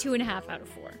a 2.5 out of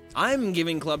 4. I'm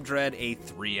giving Club Dread a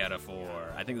 3 out of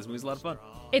 4. I think this movie's a lot of fun.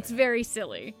 It's very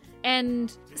silly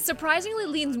and surprisingly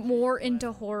leans more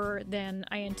into horror than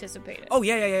I anticipated. Oh,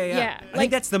 yeah. I like,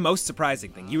 think that's the most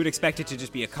surprising thing. You would expect it to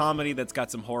just be a comedy that's got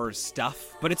some horror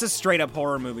stuff, but it's a straight-up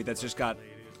horror movie that's just got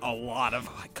a lot of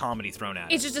comedy thrown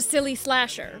at it. It's just a silly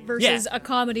slasher versus a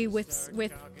comedy with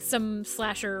some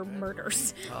slasher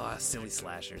murders. Oh, silly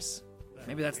slashers.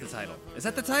 Maybe that's the title. Is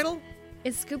that the title?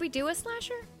 Is Scooby-Doo a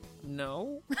slasher?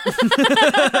 No.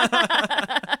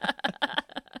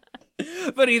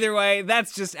 But either way,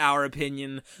 that's just our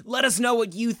opinion. Let us know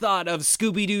what you thought of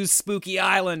Scooby-Doo's Spooky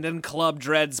Island and Club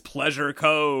Dread's Pleasure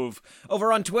Cove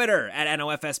over on Twitter at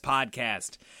NOFS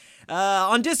Podcast.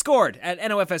 On Discord at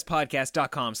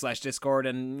nofspodcast.com/Discord.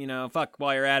 And,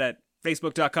 while you're at it,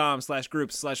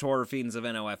 facebook.com/groups/horror fiends of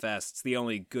NOFS. It's the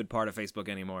only good part of Facebook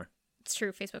anymore. It's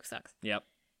true. Facebook sucks. Yep.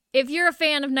 If you're a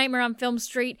fan of Nightmare on Film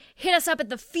Street, hit us up at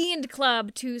the Fiend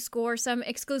Club to score some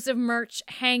exclusive merch,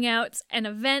 hangouts, and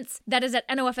events. That is at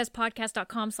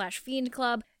nofspodcast.com/Fiend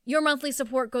Club. Your monthly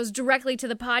support goes directly to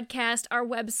the podcast, our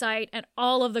website, and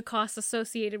all of the costs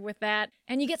associated with that.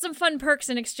 And you get some fun perks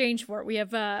in exchange for it. We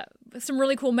have some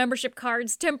really cool membership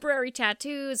cards, temporary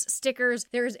tattoos, stickers.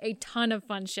 There's a ton of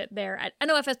fun shit there at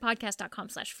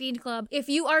nofspodcast.com/Fiend Club. If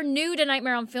you are new to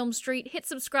Nightmare on Film Street, hit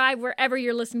subscribe wherever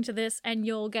you're listening to this, and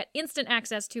you'll get instant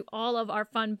access to all of our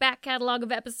fun back catalog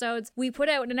of episodes. We put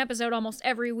out an episode almost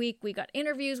every week. We got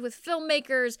interviews with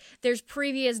filmmakers. There's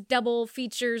previous double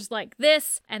features like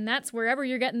this. And that's wherever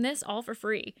you're getting this, all for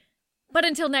free. But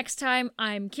until next time,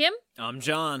 I'm Kim. I'm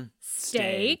John.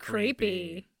 Stay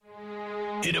creepy.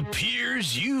 It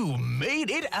appears you made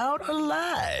it out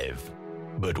alive.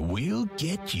 but we'll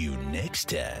get you next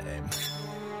time.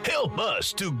 Help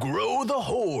us to grow the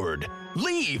horde.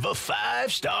 Leave a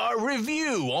 5-star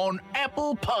review on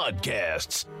Apple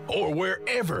Podcasts or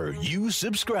wherever you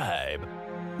subscribe.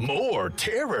 More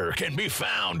terror can be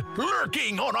found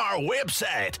lurking on our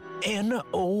website,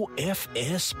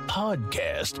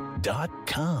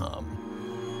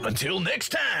 nofspodcast.com. Until next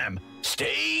time,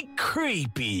 stay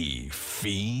creepy,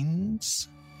 fiends.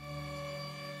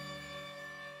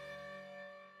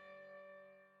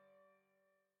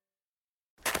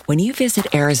 When you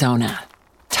visit Arizona,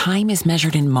 time is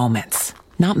measured in moments,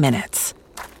 not minutes.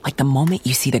 Like the moment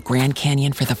you see the Grand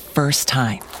Canyon for the first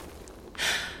time.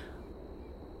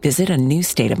 Visit a new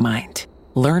state of mind.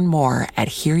 Learn more at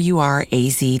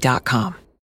hereyouareaz.com.